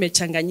nyingi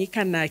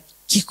imechanganyika na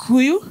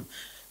Kikuyu.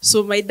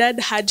 So my dad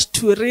had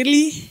to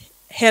really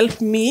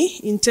help me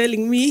in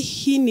telling me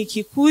hii ni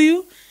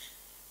Kikuyu.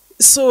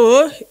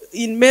 So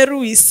in Meru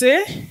we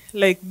say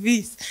like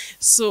this.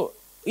 So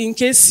in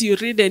case you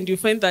read and you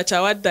find that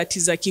a word that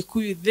is a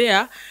Kikuyu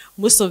there,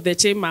 most of the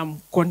time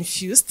I'm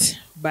confused,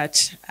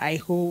 but I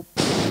hope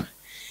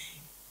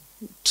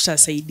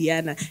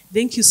tutasaidiana.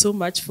 Thank you so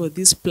much for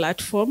this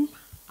platform.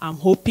 I'm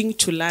hoping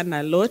to learn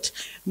a lot.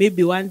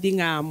 Maybe one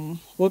thing I'm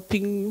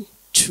hoping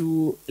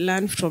to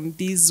learn from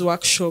this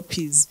workshop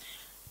is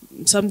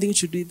something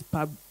to do with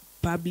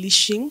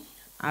publishing.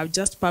 I've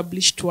just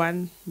published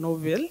one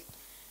novel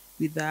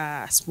with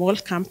a small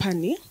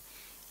company.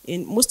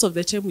 And most of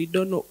the time we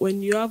don't know,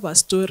 when you have a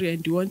story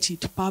and you want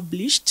it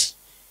published,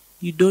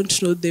 you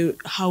don't know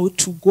how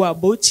to go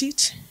about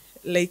it.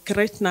 Like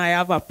right now I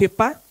have a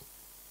paper,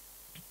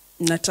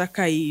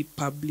 nataka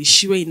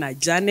ipublishiwe in a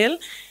journal.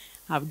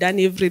 I've done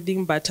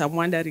everything, but I'm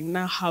wondering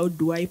now, how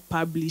do I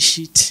publish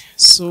it?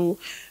 So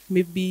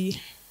maybe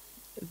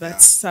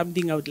That's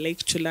something I would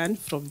like to learn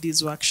from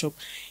this workshop.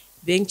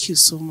 Thank you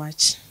so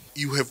much.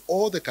 You have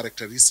all the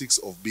characteristics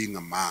of being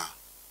a Ma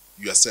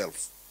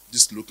yourself,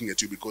 just looking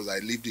at you, because I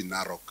lived in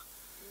Narok.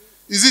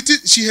 Is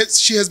it?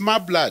 She has Ma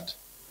blood.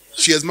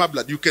 She has Ma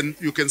blood. You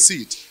can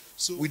see it.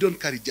 So we don't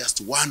carry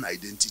just one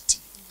identity.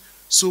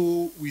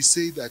 So we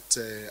say that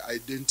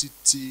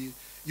identity.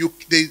 You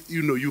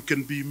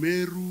can be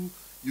Meru,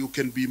 you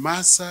can be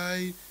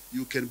Maasai,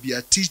 you can be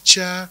a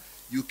teacher,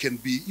 you can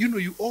be,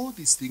 all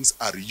these things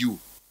are you.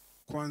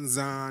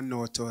 Kwanza na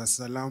watoa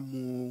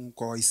salamu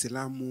kwa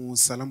Waislamu,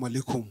 salamu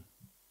alaikum.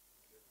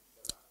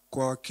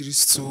 Kwa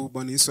Wakristo,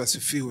 Bwana Yesu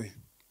asifiwe.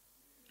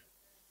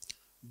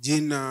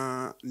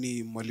 Jina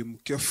ni Mwalimu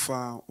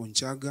Kefa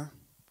Onjaga,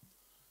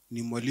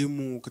 ni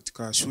mwalimu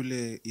katika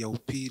shule ya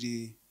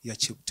upili ya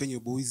Cheptenyo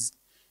Boys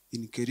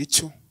in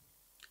Kericho.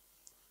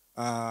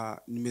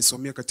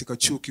 Nimesomea katika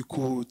chuo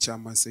kikuu cha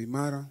Masai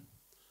Mara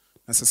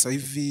na sasa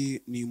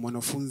hivi ni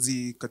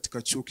mwanafunzi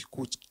katika chuo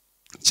kikuu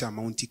cha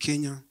Mount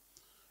Kenya.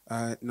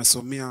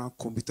 Nasomea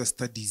computer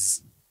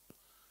studies.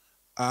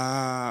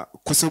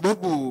 Kwa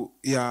sababu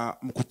ya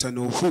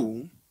mkutano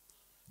huu,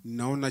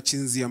 naona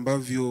jinsi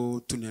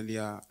ambavyo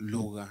tunalia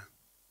lugha.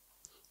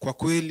 Kwa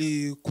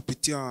kweli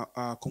kupitia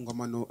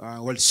kongamano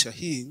warsha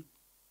hii,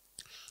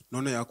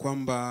 naona ya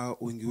kwamba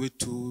wengi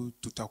wetu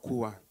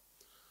tutakuwa.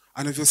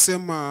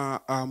 Anavyosema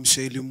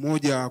mshairi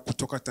mmoja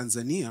kutoka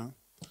Tanzania,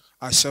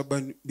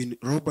 Shaban bin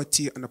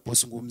Robert,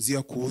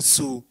 anapozungumzia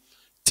kuhusu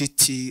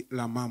titi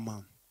la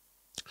mama.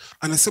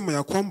 Anasema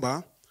ya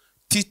kwamba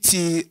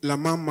titi la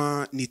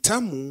mama ni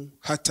tamu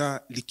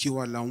hata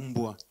likiwa la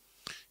mbwa.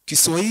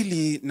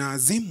 Kiswahili na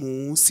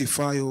azimu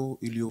sifayo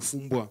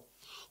iliyofumbwa.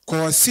 Kwa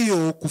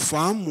wasio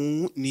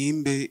kufahamu ni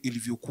imbe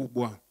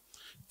ilivyokubwa.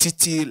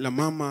 Titi la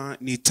mama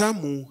ni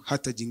tamu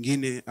hata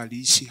jingine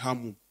aliishi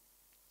hamu.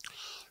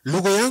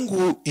 Lugha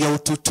yangu ya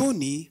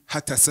utotoni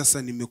hata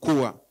sasa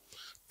nimekuwa.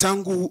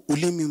 Tangu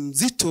ulimi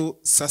mzito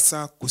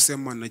sasa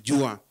kusema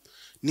najua.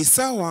 Ni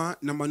sawa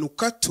na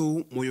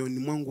manukato moyoni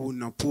mwangu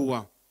na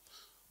pua.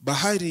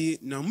 Bahari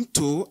na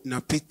mto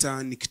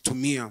napita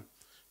nikitumia.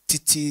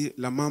 Titi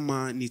la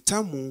mama ni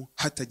tamu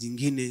hata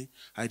jingine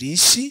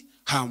aliishi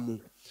hamu.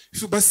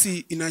 Hivyo basi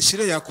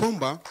inaashiria ya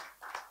kwamba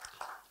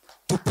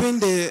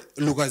tupende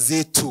lugha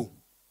zetu.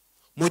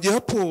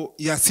 Mojawapo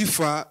ya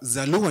sifa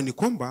za lugha ni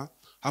kwamba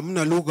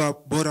hamna lugha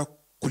bora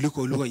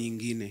kuliko lugha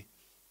nyingine.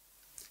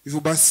 Hivyo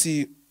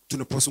basi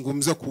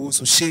tunapozungumza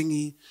kuhusu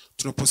Shengi,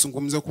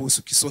 tunapozungumza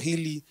kuhusu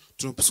Kiswahili,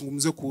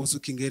 tunapozungumza kuhusu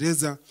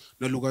Kiingereza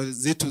na lugha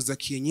zetu za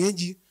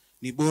kienyeji,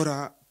 ni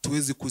bora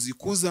tuweze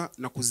kuzikuza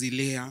na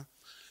kuzilea.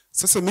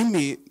 Sasa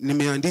mimi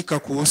nimeandika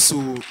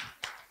kuhusu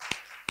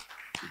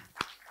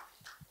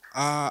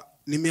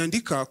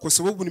nimeandika kwa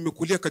sababu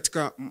nimekulia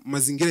katika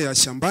mazingira ya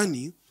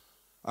shambani.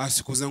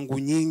 Siku zangu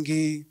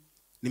nyingi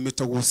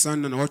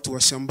nimetagusana na watu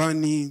wa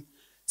shambani.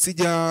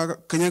 Sija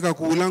kanyaga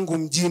kuulangu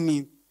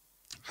mjini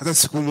hata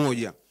siku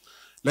moja.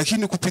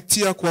 Lakini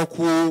kupitia kwa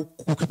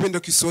kukipenda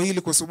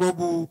Kiswahili, kwa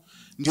sababu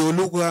ndio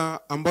lugha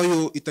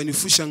ambayo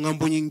itanifusha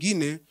ngambo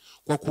nyingine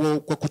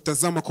kwa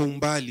kutazama kwa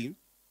umbali.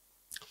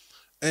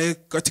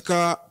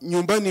 Katika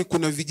nyumbani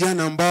kuna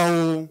vijana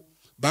ambao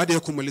baada ya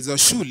kumaliza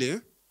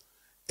shule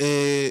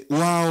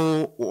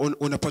wao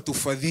wanapata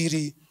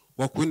ufadhili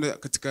wa kwenda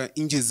katika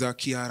nchi za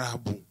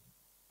Kiarabu.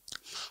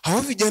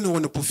 Hawa vijana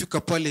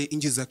wanapofika pale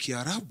nchi za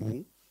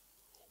Kiarabu,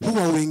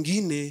 huwa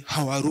wengine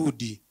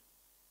hawarudi,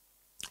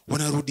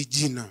 wanarudi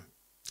jina.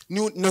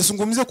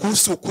 Nazungumzia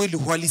kuhusu ukweli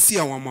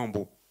halisia wa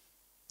mambo.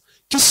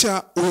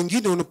 Kisha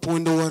wengine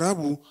wanapoenda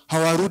Uarabu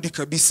hawarudi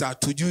kabisa,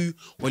 hatujui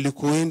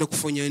walikoenda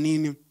kufanya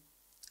nini.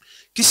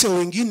 Kisha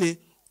wengine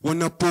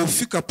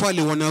wanapofika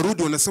pale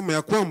wanarudi, wanasema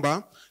ya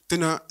kwamba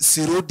tena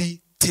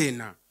sirudi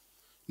tena.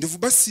 Ndivyo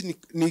basi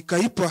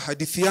nikaipa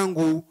hadithi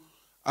yangu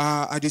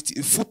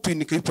hadithi fupi,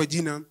 nikaipa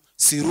jina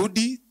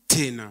Sirudi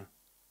Tena.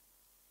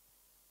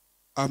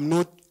 I'm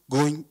not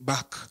going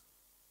back.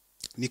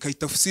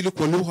 Nikaitafsiri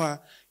kwa lugha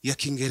ya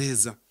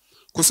Kiingereza.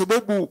 Kwa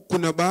sababu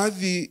kuna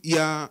baadhi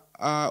ya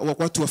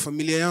watu wa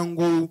familia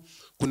yangu,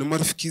 kuna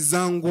marafiki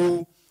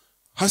zangu,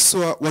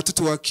 haswa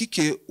watoto wa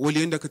kike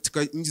walienda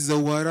katika nchi za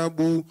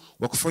Uarabu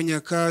wakafanya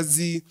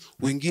kazi,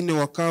 wengine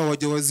wakawa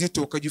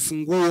wajawazito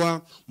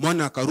wakajifungua,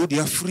 mwana akarudi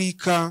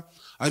Afrika.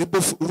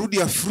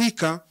 Aliporudi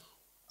Afrika,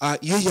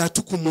 yeye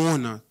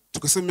hatukumuona.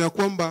 Tukasema ya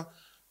kwamba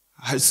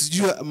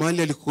hasijui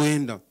mahali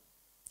alikoenda.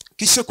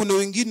 Kisha kuna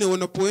wengine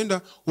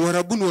wanapoenda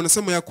Uarabuni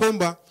wanasema ya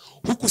kwamba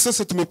huku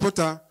sasa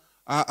tumepata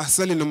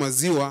asali na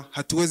maziwa,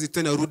 hatuwezi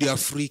tena rudi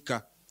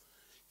Afrika.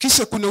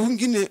 Kisha kuna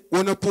wengine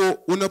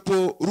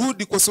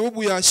wanaporudi kwa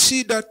sababu ya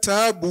shida,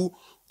 taabu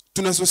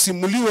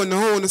tunazosimuliwa na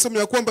wao, wanasema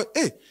ya kwamba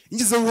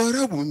nchi za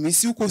Uarabu mimi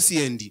si huko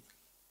siendi.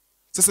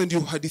 Sasa ndio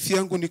hadithi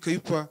yangu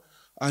nikaipa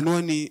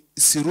anwani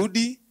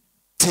Sirudi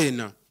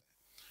Tena.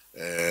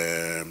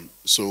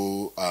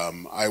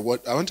 I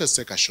want us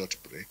to take a short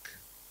break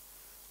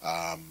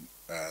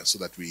so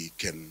that we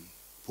can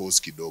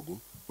pause kidogo.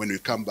 When we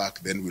come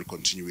back, then we'll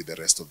continue with the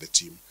rest of the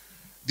team.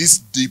 This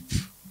deep,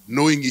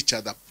 knowing each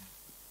other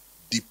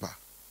deeper,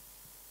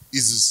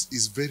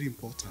 is very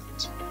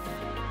important.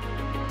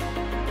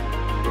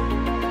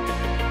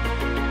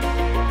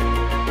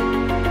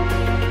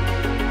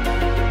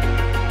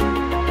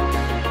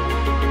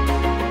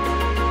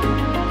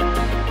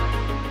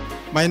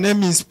 My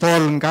name is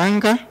Paul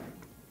Nganga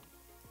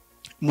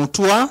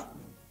Mutua.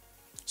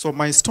 So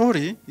my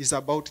story is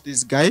about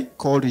this guy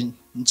called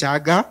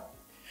Njaga.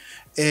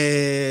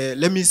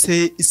 Let me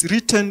say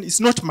it's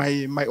not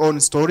my own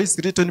story. It's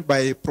written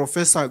by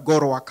Professor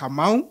Goro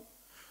Kamau.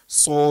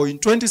 So in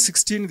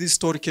 2016, this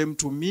story came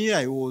to me.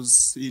 I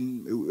was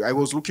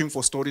looking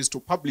for stories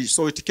to publish.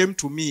 So it came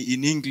to me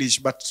in English,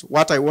 but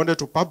what I wanted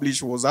to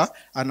publish was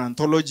an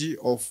anthology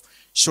of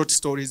short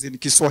stories in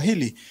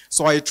Kiswahili.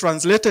 So I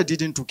translated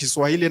it into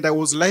Kiswahili, and I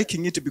was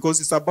liking it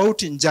because it's about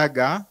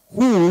Njaga,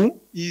 who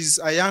is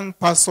a young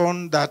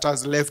person that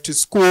has left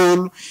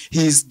school.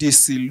 He's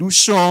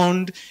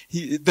disillusioned.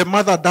 The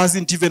mother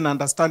doesn't even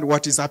understand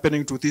what is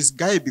happening to this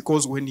guy,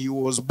 because when he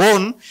was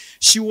born,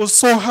 she was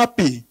so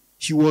happy.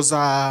 He was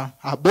a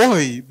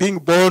boy being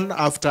born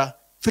after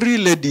three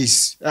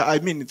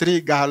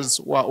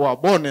girls were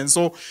born. And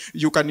so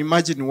you can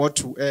imagine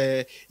what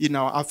in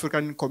our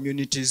African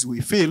communities we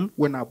feel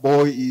when a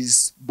boy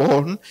is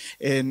born,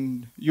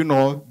 and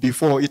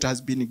before it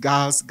has been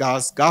girls.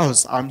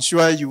 I'm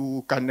sure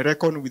you can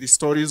reckon with the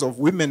stories of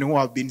women who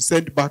have been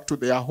sent back to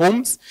their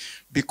homes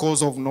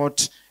because of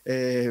not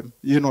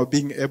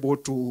being able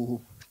to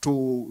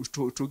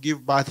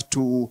give birth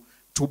to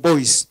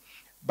boys.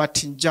 But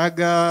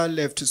Njaga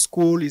left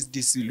school, is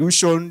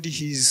disillusioned,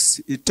 he's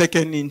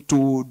taken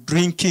into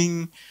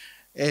drinking,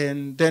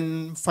 and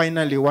then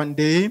finally one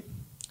day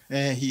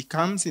he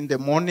comes in the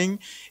morning.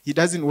 He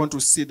doesn't want to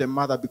see the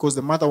mother because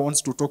the mother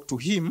wants to talk to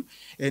him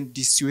and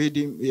dissuade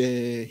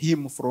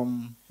him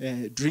from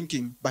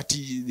drinking. But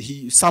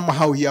he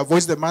somehow he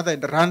avoids the mother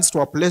and runs to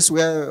a place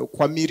where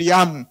kwa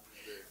Miriam.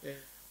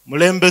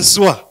 Mulembe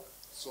swa.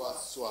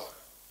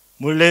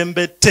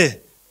 Mulembe te.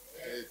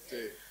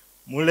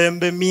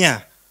 Mulembe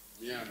mia.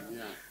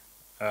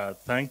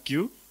 Thank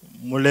you.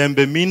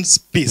 Mulembe means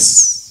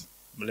peace.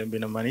 Mulembe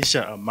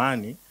inamaanisha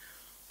amani.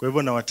 Kwa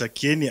hivyo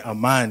nawatakieni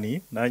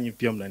amani, nanyi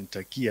pia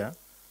mnanitakia.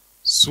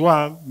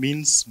 Swa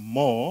means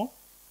more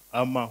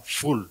ama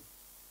full.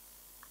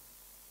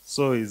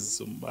 So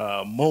is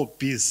more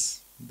peace.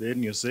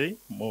 Then you say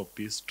more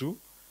peace too.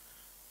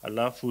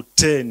 Alafu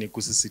te ni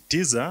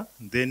kusisitiza.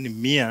 Then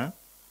mia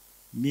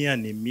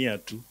ni mia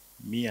tu.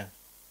 Mia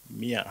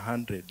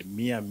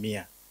 100.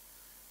 Mia.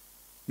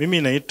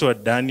 Mimi naitwa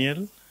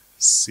Daniel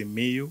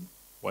Simiyu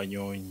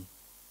Wanyonyi.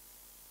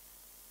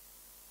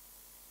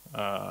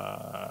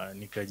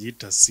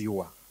 Nikajiita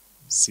Siwa.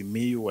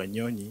 Simiyu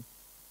Wanyonyi,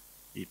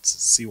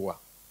 it's Siwa.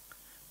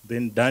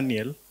 Then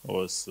Daniel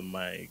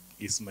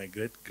is my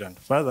great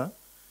grandfather.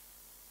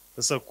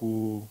 Sasa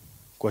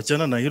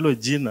kuachana na hilo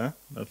jina,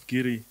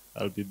 nafikiri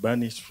I'll be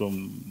banished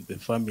from the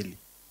family.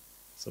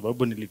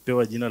 Sababu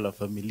nilipewa jina la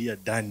familia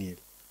Daniel.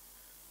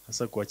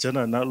 Sasa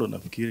kuachana nalo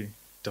nafikiri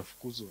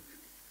tafukuzwa.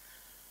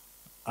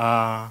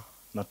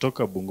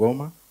 Natoka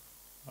Bungoma.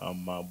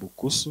 I'm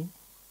Bukusu.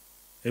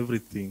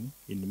 Everything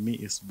in me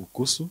is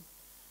Bukusu.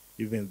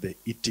 Even the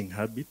eating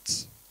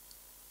habits.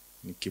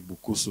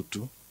 Nikibukusu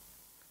tu.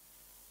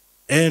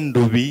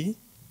 Endovi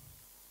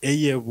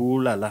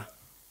eyebulala.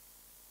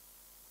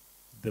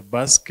 The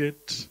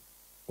basket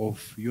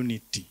of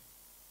unity.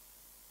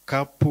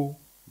 Kapu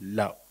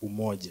la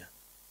umoja.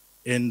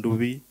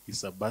 Endovi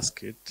is a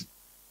basket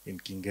in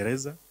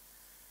Kiingereza.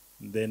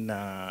 Then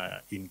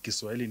in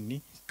Kiswahili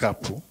ni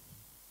kapu.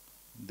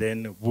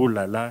 Then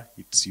vulala,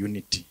 it's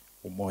unity,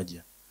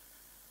 umoja.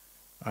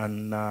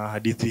 And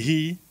hadithi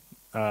hii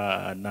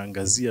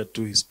naangazia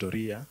tu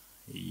historia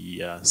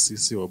ya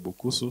sisi wa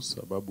Bukusu,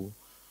 sababu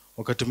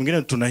wakati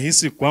mwingine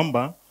tunahisi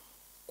kwamba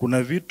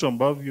kuna vitu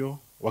ambavyo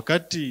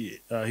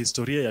wakati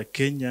historia ya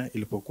Kenya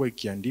ilipokuwa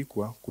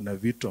ikiandikwa, kuna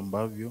vitu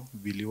ambavyo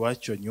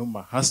viliwachwa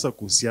nyuma, hasa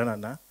kuhusiana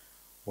na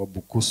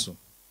Wabukusu.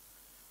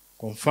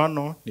 Kwa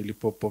mfano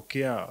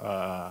nilipopokea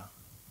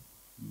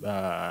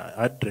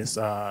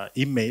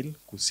email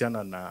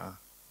kuhusiana na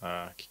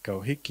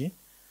kikao hiki,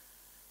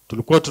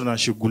 tulikuwa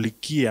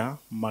tunashughulikia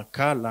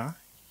makala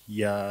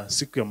ya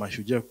siku ya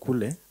mashujaa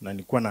kule, na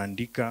nilikuwa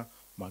naandika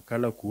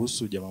makala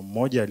kuhusu jamaa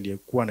mmoja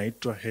aliyekuwa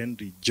anaitwa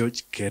Henry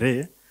George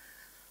Kere,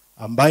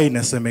 ambaye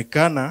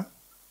inasemekana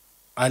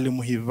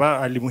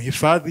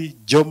alimhifadhi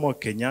Jomo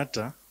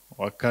Kenyatta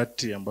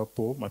wakati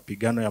ambapo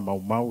mapigano ya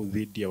Mau Mau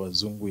dhidi ya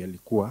wazungu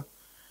yalikuwa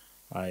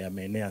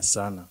yameenea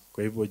sana.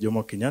 Kwa hivyo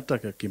Jomo Kenyatta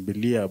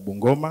akakimbilia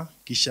Bungoma,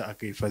 kisha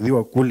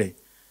akahifadhiwa kule.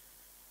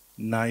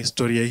 Na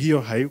historia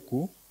hiyo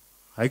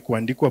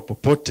haikuandikwa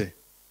popote.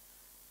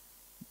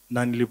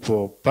 Na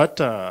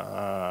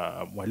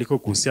nilipopata mwaliko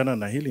kuhusiana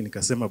na hili,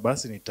 nikasema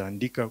basi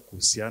nitaandika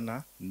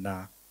kuhusiana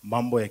na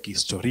mambo ya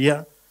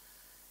kihistoria,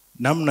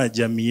 namna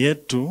jamii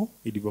yetu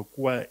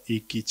ilivyokuwa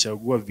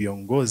ikichagua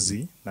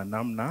viongozi na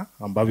namna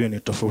ambavyo ni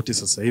tofauti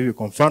sasa hivi.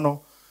 Kwa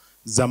mfano,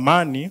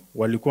 zamani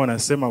walikuwa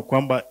wanasema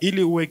kwamba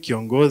ili uwe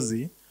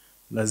kiongozi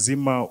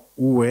lazima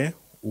uwe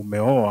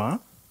umeoa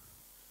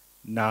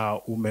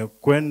na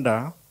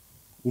umekwenda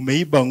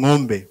umeiba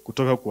ng'ombe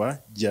kutoka kwa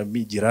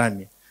jamii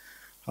jirani.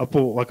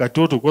 Hapo wakati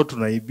huo tulikuwa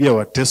tunaibia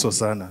Wateso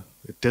sana.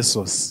 The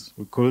Tesos,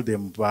 we call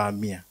them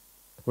Vahamia.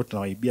 Tulikuwa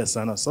tunawaibia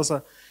sana.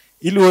 Sasa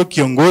ili uwe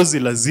kiongozi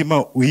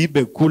lazima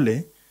uibe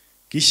kule,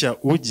 kisha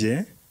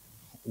uje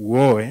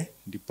uoe,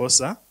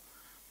 ndiposa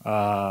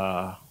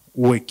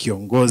uwe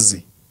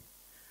kiongozi.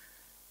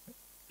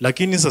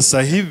 Lakini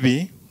sasa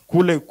hivi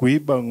kule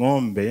kuiba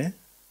ng'ombe,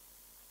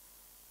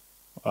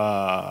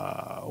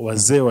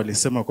 wazee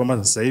walisema kwamba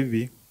sasa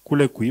hivi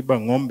kule kuiba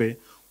ng'ombe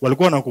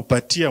walikuwa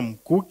wanakupatia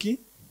mkuki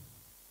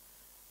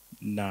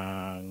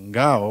na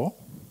ngao,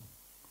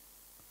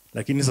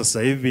 lakini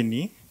sasa hivi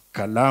ni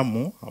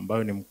kalamu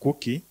ambayo ni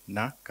mkuki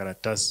na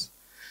karatasi.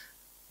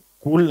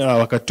 Kula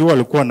wakati huo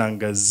walikuwa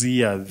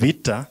wanaangazia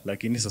vita,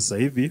 lakini sasa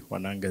hivi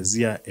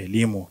wanaangazia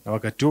elimu. Na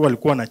wakati huo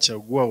walikuwa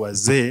wanachagua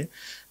wazee,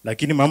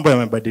 lakini mambo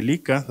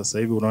yamebadilika. Sasa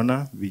hivi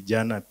unaona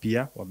vijana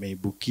pia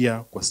wameibukia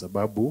kwa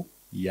sababu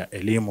ya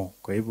elimu.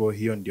 Kwa hivyo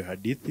hiyo ndio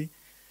hadithi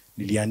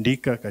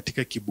niliandika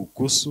katika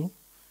Kibukusu,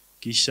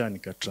 kisha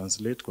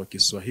nikatranslate kwa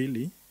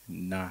Kiswahili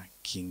na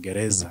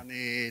Kiingereza.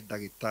 Ni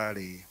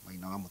Daktari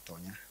Maina wa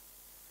Mutonya.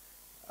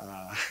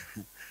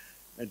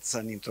 It's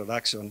an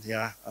introduction,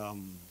 yeah, a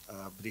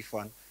brief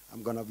one.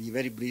 I'm going to be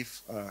very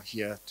brief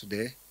here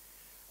today.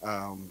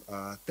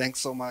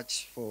 Thanks so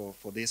much for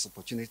this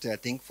opportunity. I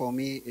think for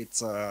me,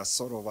 it's a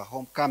sort of a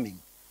homecoming.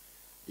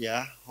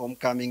 Yeah,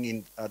 homecoming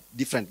in at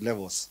different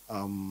levels.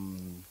 I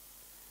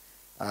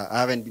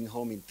haven't been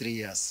home in 3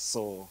 years,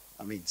 so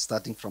I mean,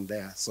 starting from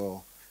there.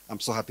 So I'm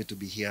so happy to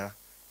be here,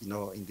 you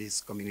know, in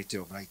this community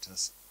of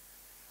writers.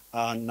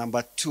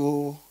 Number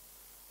 2,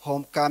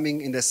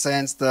 homecoming in the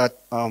sense that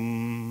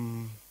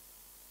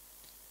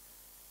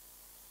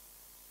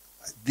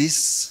the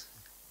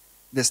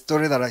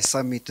story that I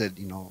submitted,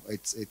 you know,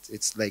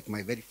 it's like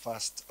my very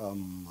first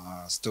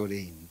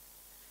story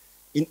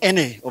in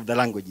any of the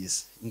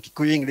languages. In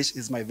Kikuyu English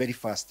is my very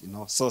first, you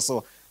know.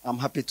 So I'm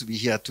happy to be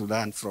here to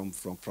learn from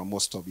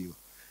most of you.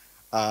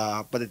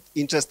 But the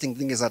interesting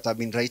thing is that I've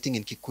been writing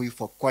in Kikuyu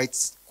for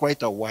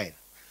quite a while,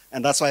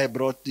 and that's why I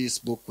brought this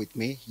book with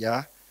me.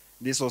 Yeah,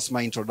 this was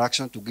my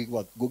introduction to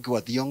Ngugi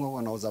wa Thiong'o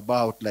when I was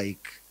about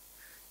like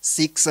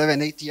 6,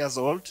 7, 8 years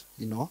old.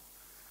 You know,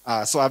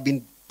 so I've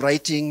been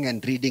writing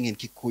and reading in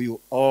Kikuyu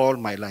all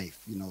my life.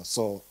 You know,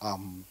 so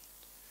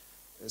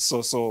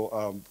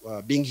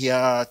being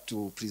here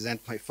to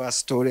present my first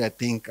story, I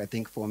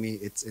think for me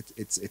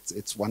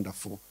it's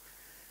wonderful.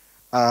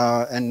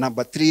 And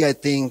number 3, I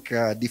think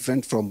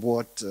different from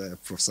what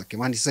Professor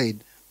Kimani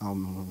said,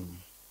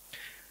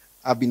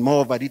 I've been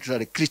more of a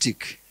literary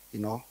critic, you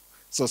know.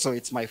 So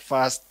it's my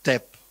first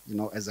step, you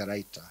know, as a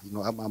writer. You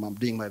know, I'm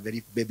doing my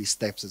very baby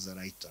steps as a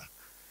writer.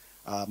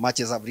 Much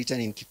as I've written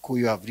in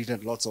Kikuyu, I've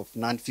written lots of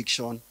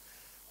non-fiction.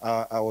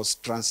 I was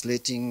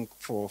translating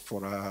for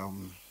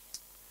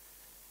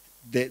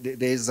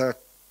there's a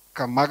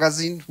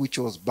magazine which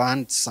was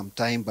banned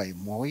sometime by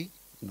Moi, you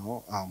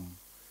know,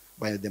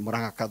 by the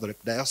Murang'a Catholic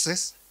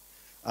Diocese.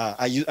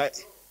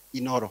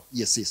 Inaugural,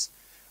 yes.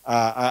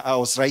 I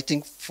was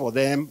writing for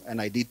them, and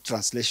I did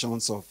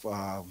translations of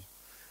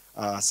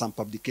some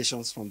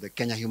publications from the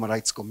Kenya Human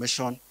Rights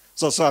Commission.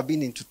 So I've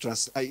been in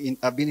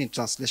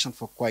translation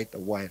for quite a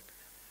while.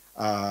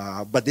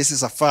 But this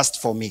is a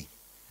first for me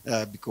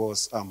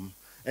because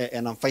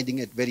and I'm finding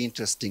it very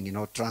interesting, you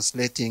know,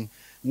 translating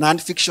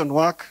non-fiction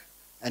work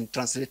and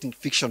translating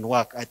fiction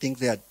work. I think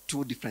they are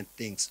 2 different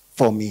things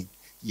for me.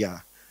 Yeah.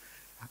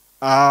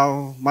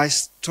 My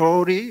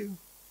story,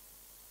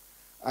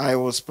 I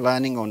was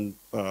planning on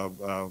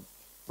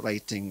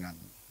writing an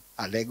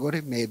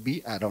allegory,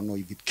 maybe. I don't know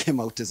if it came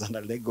out as an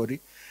allegory.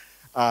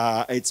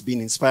 It's been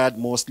inspired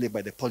mostly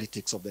by the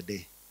politics of the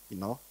day, you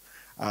know.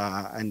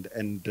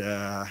 And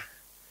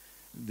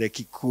the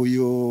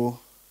Kikuyu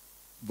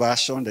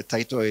version, the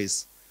title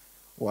is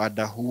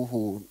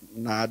Wadahuhu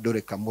na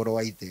Dureka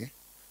Morowaite,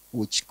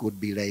 which could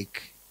be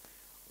like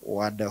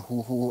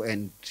Wadahuhu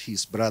and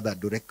his brother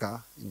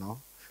Dureka, you know.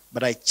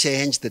 But I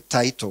changed the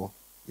title,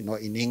 you know,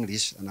 in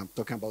English, and I'm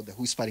talking about the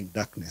Whispering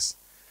Darkness,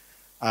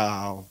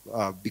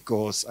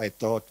 because I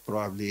thought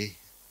probably,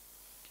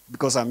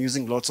 because I'm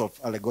using lots of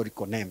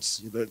allegorical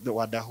names, the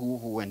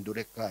Wadahuhu and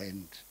Dureka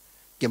and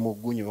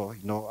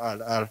Kemugunyo, you know,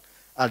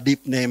 are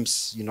deep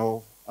names, you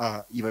know.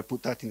 If I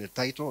put that in the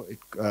title,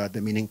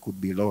 the meaning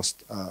could be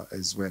lost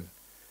as well.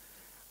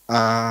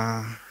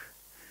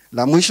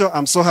 La mwisho,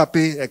 I'm so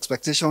happy,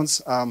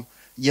 expectations.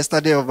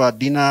 Yesterday over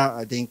dinner,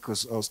 I think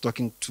I was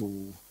talking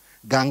to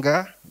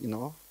Ganga, you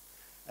know,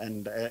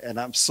 and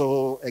I'm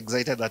so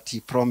excited that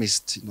he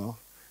promised, you know,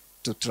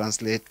 to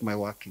translate my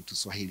work into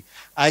Swahili.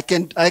 I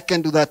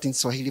can do that in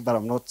Swahili, but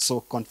I'm not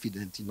so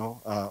confident, you know,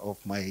 of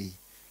my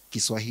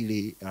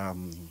Kiswahili.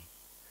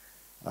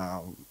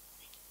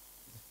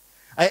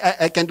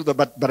 I can do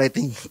that, but I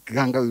think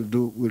Ganga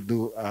will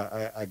do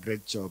a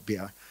great job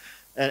here.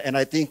 And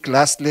I think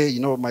lastly, you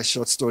know, my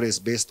short story is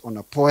based on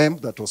a poem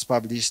that was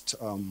published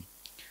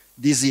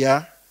this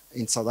year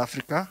in South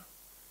Africa.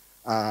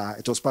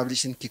 It was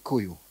published in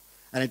Kikuyu.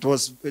 And it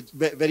was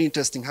very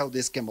interesting how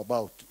this came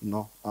about, you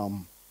know.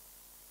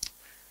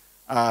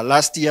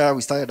 Last year,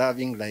 we started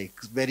having like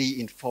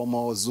very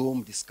informal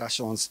Zoom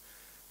discussions.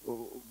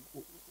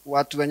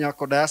 What when you're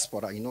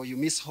diaspora, you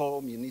miss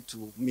home, you need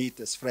to meet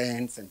as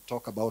friends and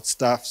talk about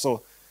stuff.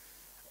 So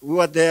we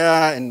were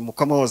there, and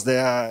Mukama was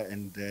there,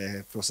 and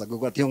Professor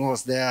Gugwationgo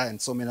was there, and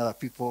so many other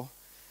people.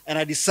 And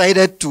I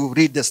decided to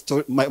read the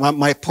story,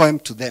 my poem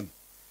to them,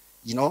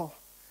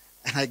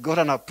 And I got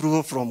an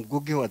approval from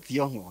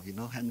Gugwationgo,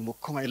 and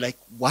Mukama like,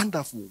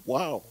 wonderful,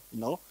 wow,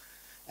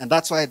 And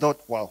that's why I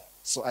thought, wow,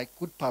 so I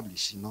could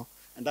publish,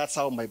 And that's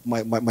how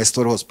my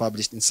story was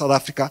published in South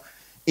Africa.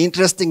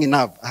 Interesting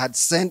enough, I had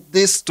sent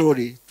this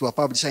story to a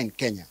publisher in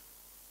Kenya,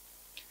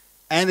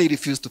 and they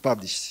refused to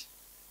publish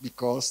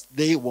because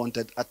they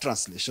wanted a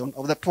translation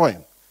of the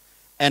poem,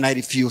 and I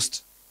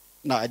refused.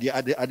 No, I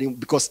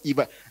didn't, because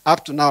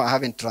up to now I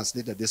haven't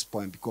translated this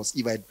poem, because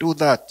if I do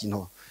that,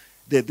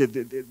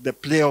 the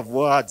play of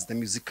words, the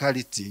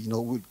musicality,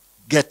 would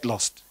get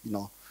lost,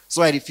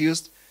 So I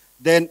refused.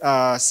 Then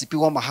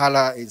Sipiwa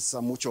Mahala is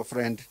a mutual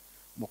friend,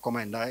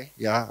 Mokoma and I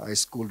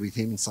schooled with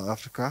him in South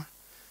Africa.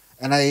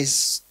 And I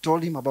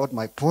told him about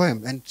my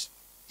poem, and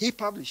he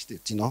published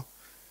it,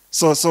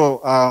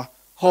 So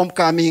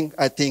homecoming,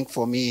 I think,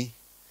 for me,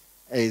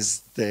 is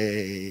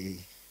the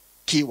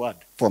key word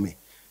for me.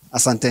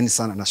 Asanteni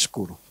sana,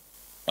 nashukuru.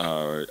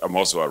 I'm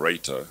also a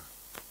writer.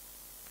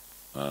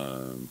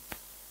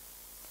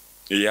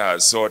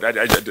 So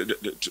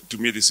to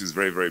me, this is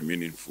very, very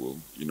meaningful,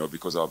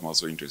 because I'm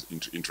also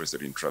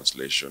interested in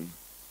translation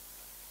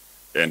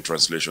and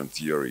translation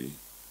theory.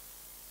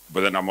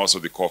 But then I'm also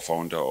the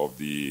co-founder of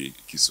the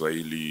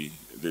Kiswahili,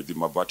 the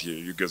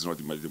Mabati, you guys know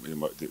the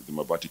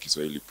Mabati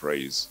Kiswahili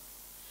Prize.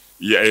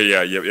 Yeah,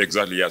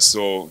 exactly, yeah.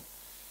 So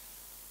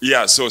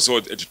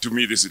to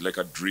me, this is like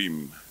a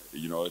dream,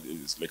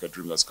 it's like a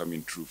dream that's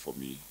coming true for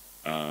me.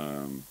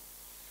 And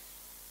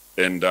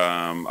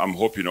I'm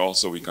hoping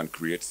also we can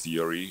create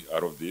theory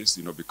out of this,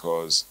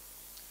 because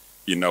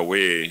in a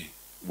way,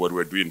 what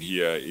we're doing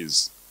here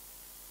is,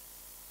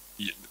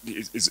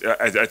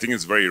 I think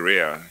it's very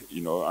rare,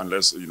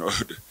 unless,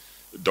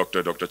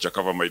 Dr.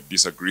 Chakava might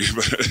disagree,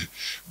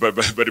 but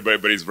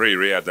it's very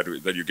rare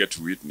that you get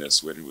to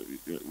witness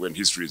when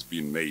history is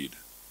being made.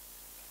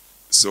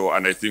 So,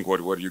 and I think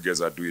what you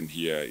guys are doing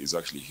here is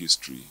actually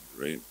history,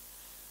 right?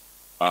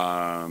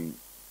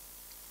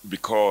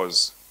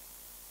 Because,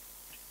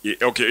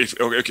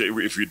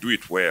 if we do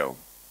it well,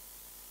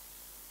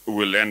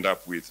 we'll end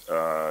up with,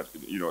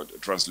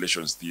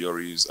 translations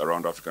theories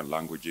around African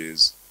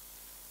languages.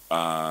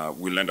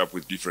 We'll end up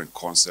with different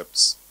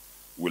concepts.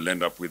 We'll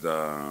end up with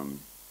a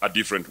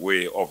different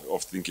way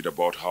of thinking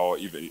about how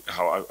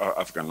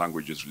African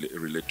languages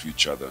relate to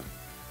each other.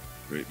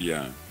 Right?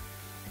 Yeah.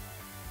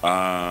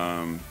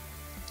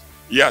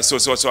 So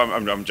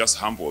I'm just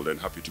humbled and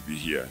happy to be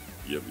here.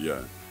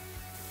 Yeah.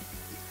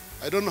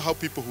 I don't know how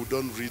people who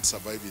don't read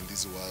survive in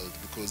this world,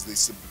 because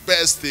it's the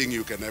best thing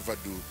you can ever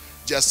do,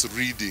 just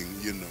reading,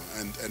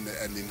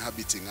 and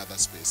inhabiting other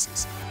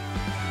spaces.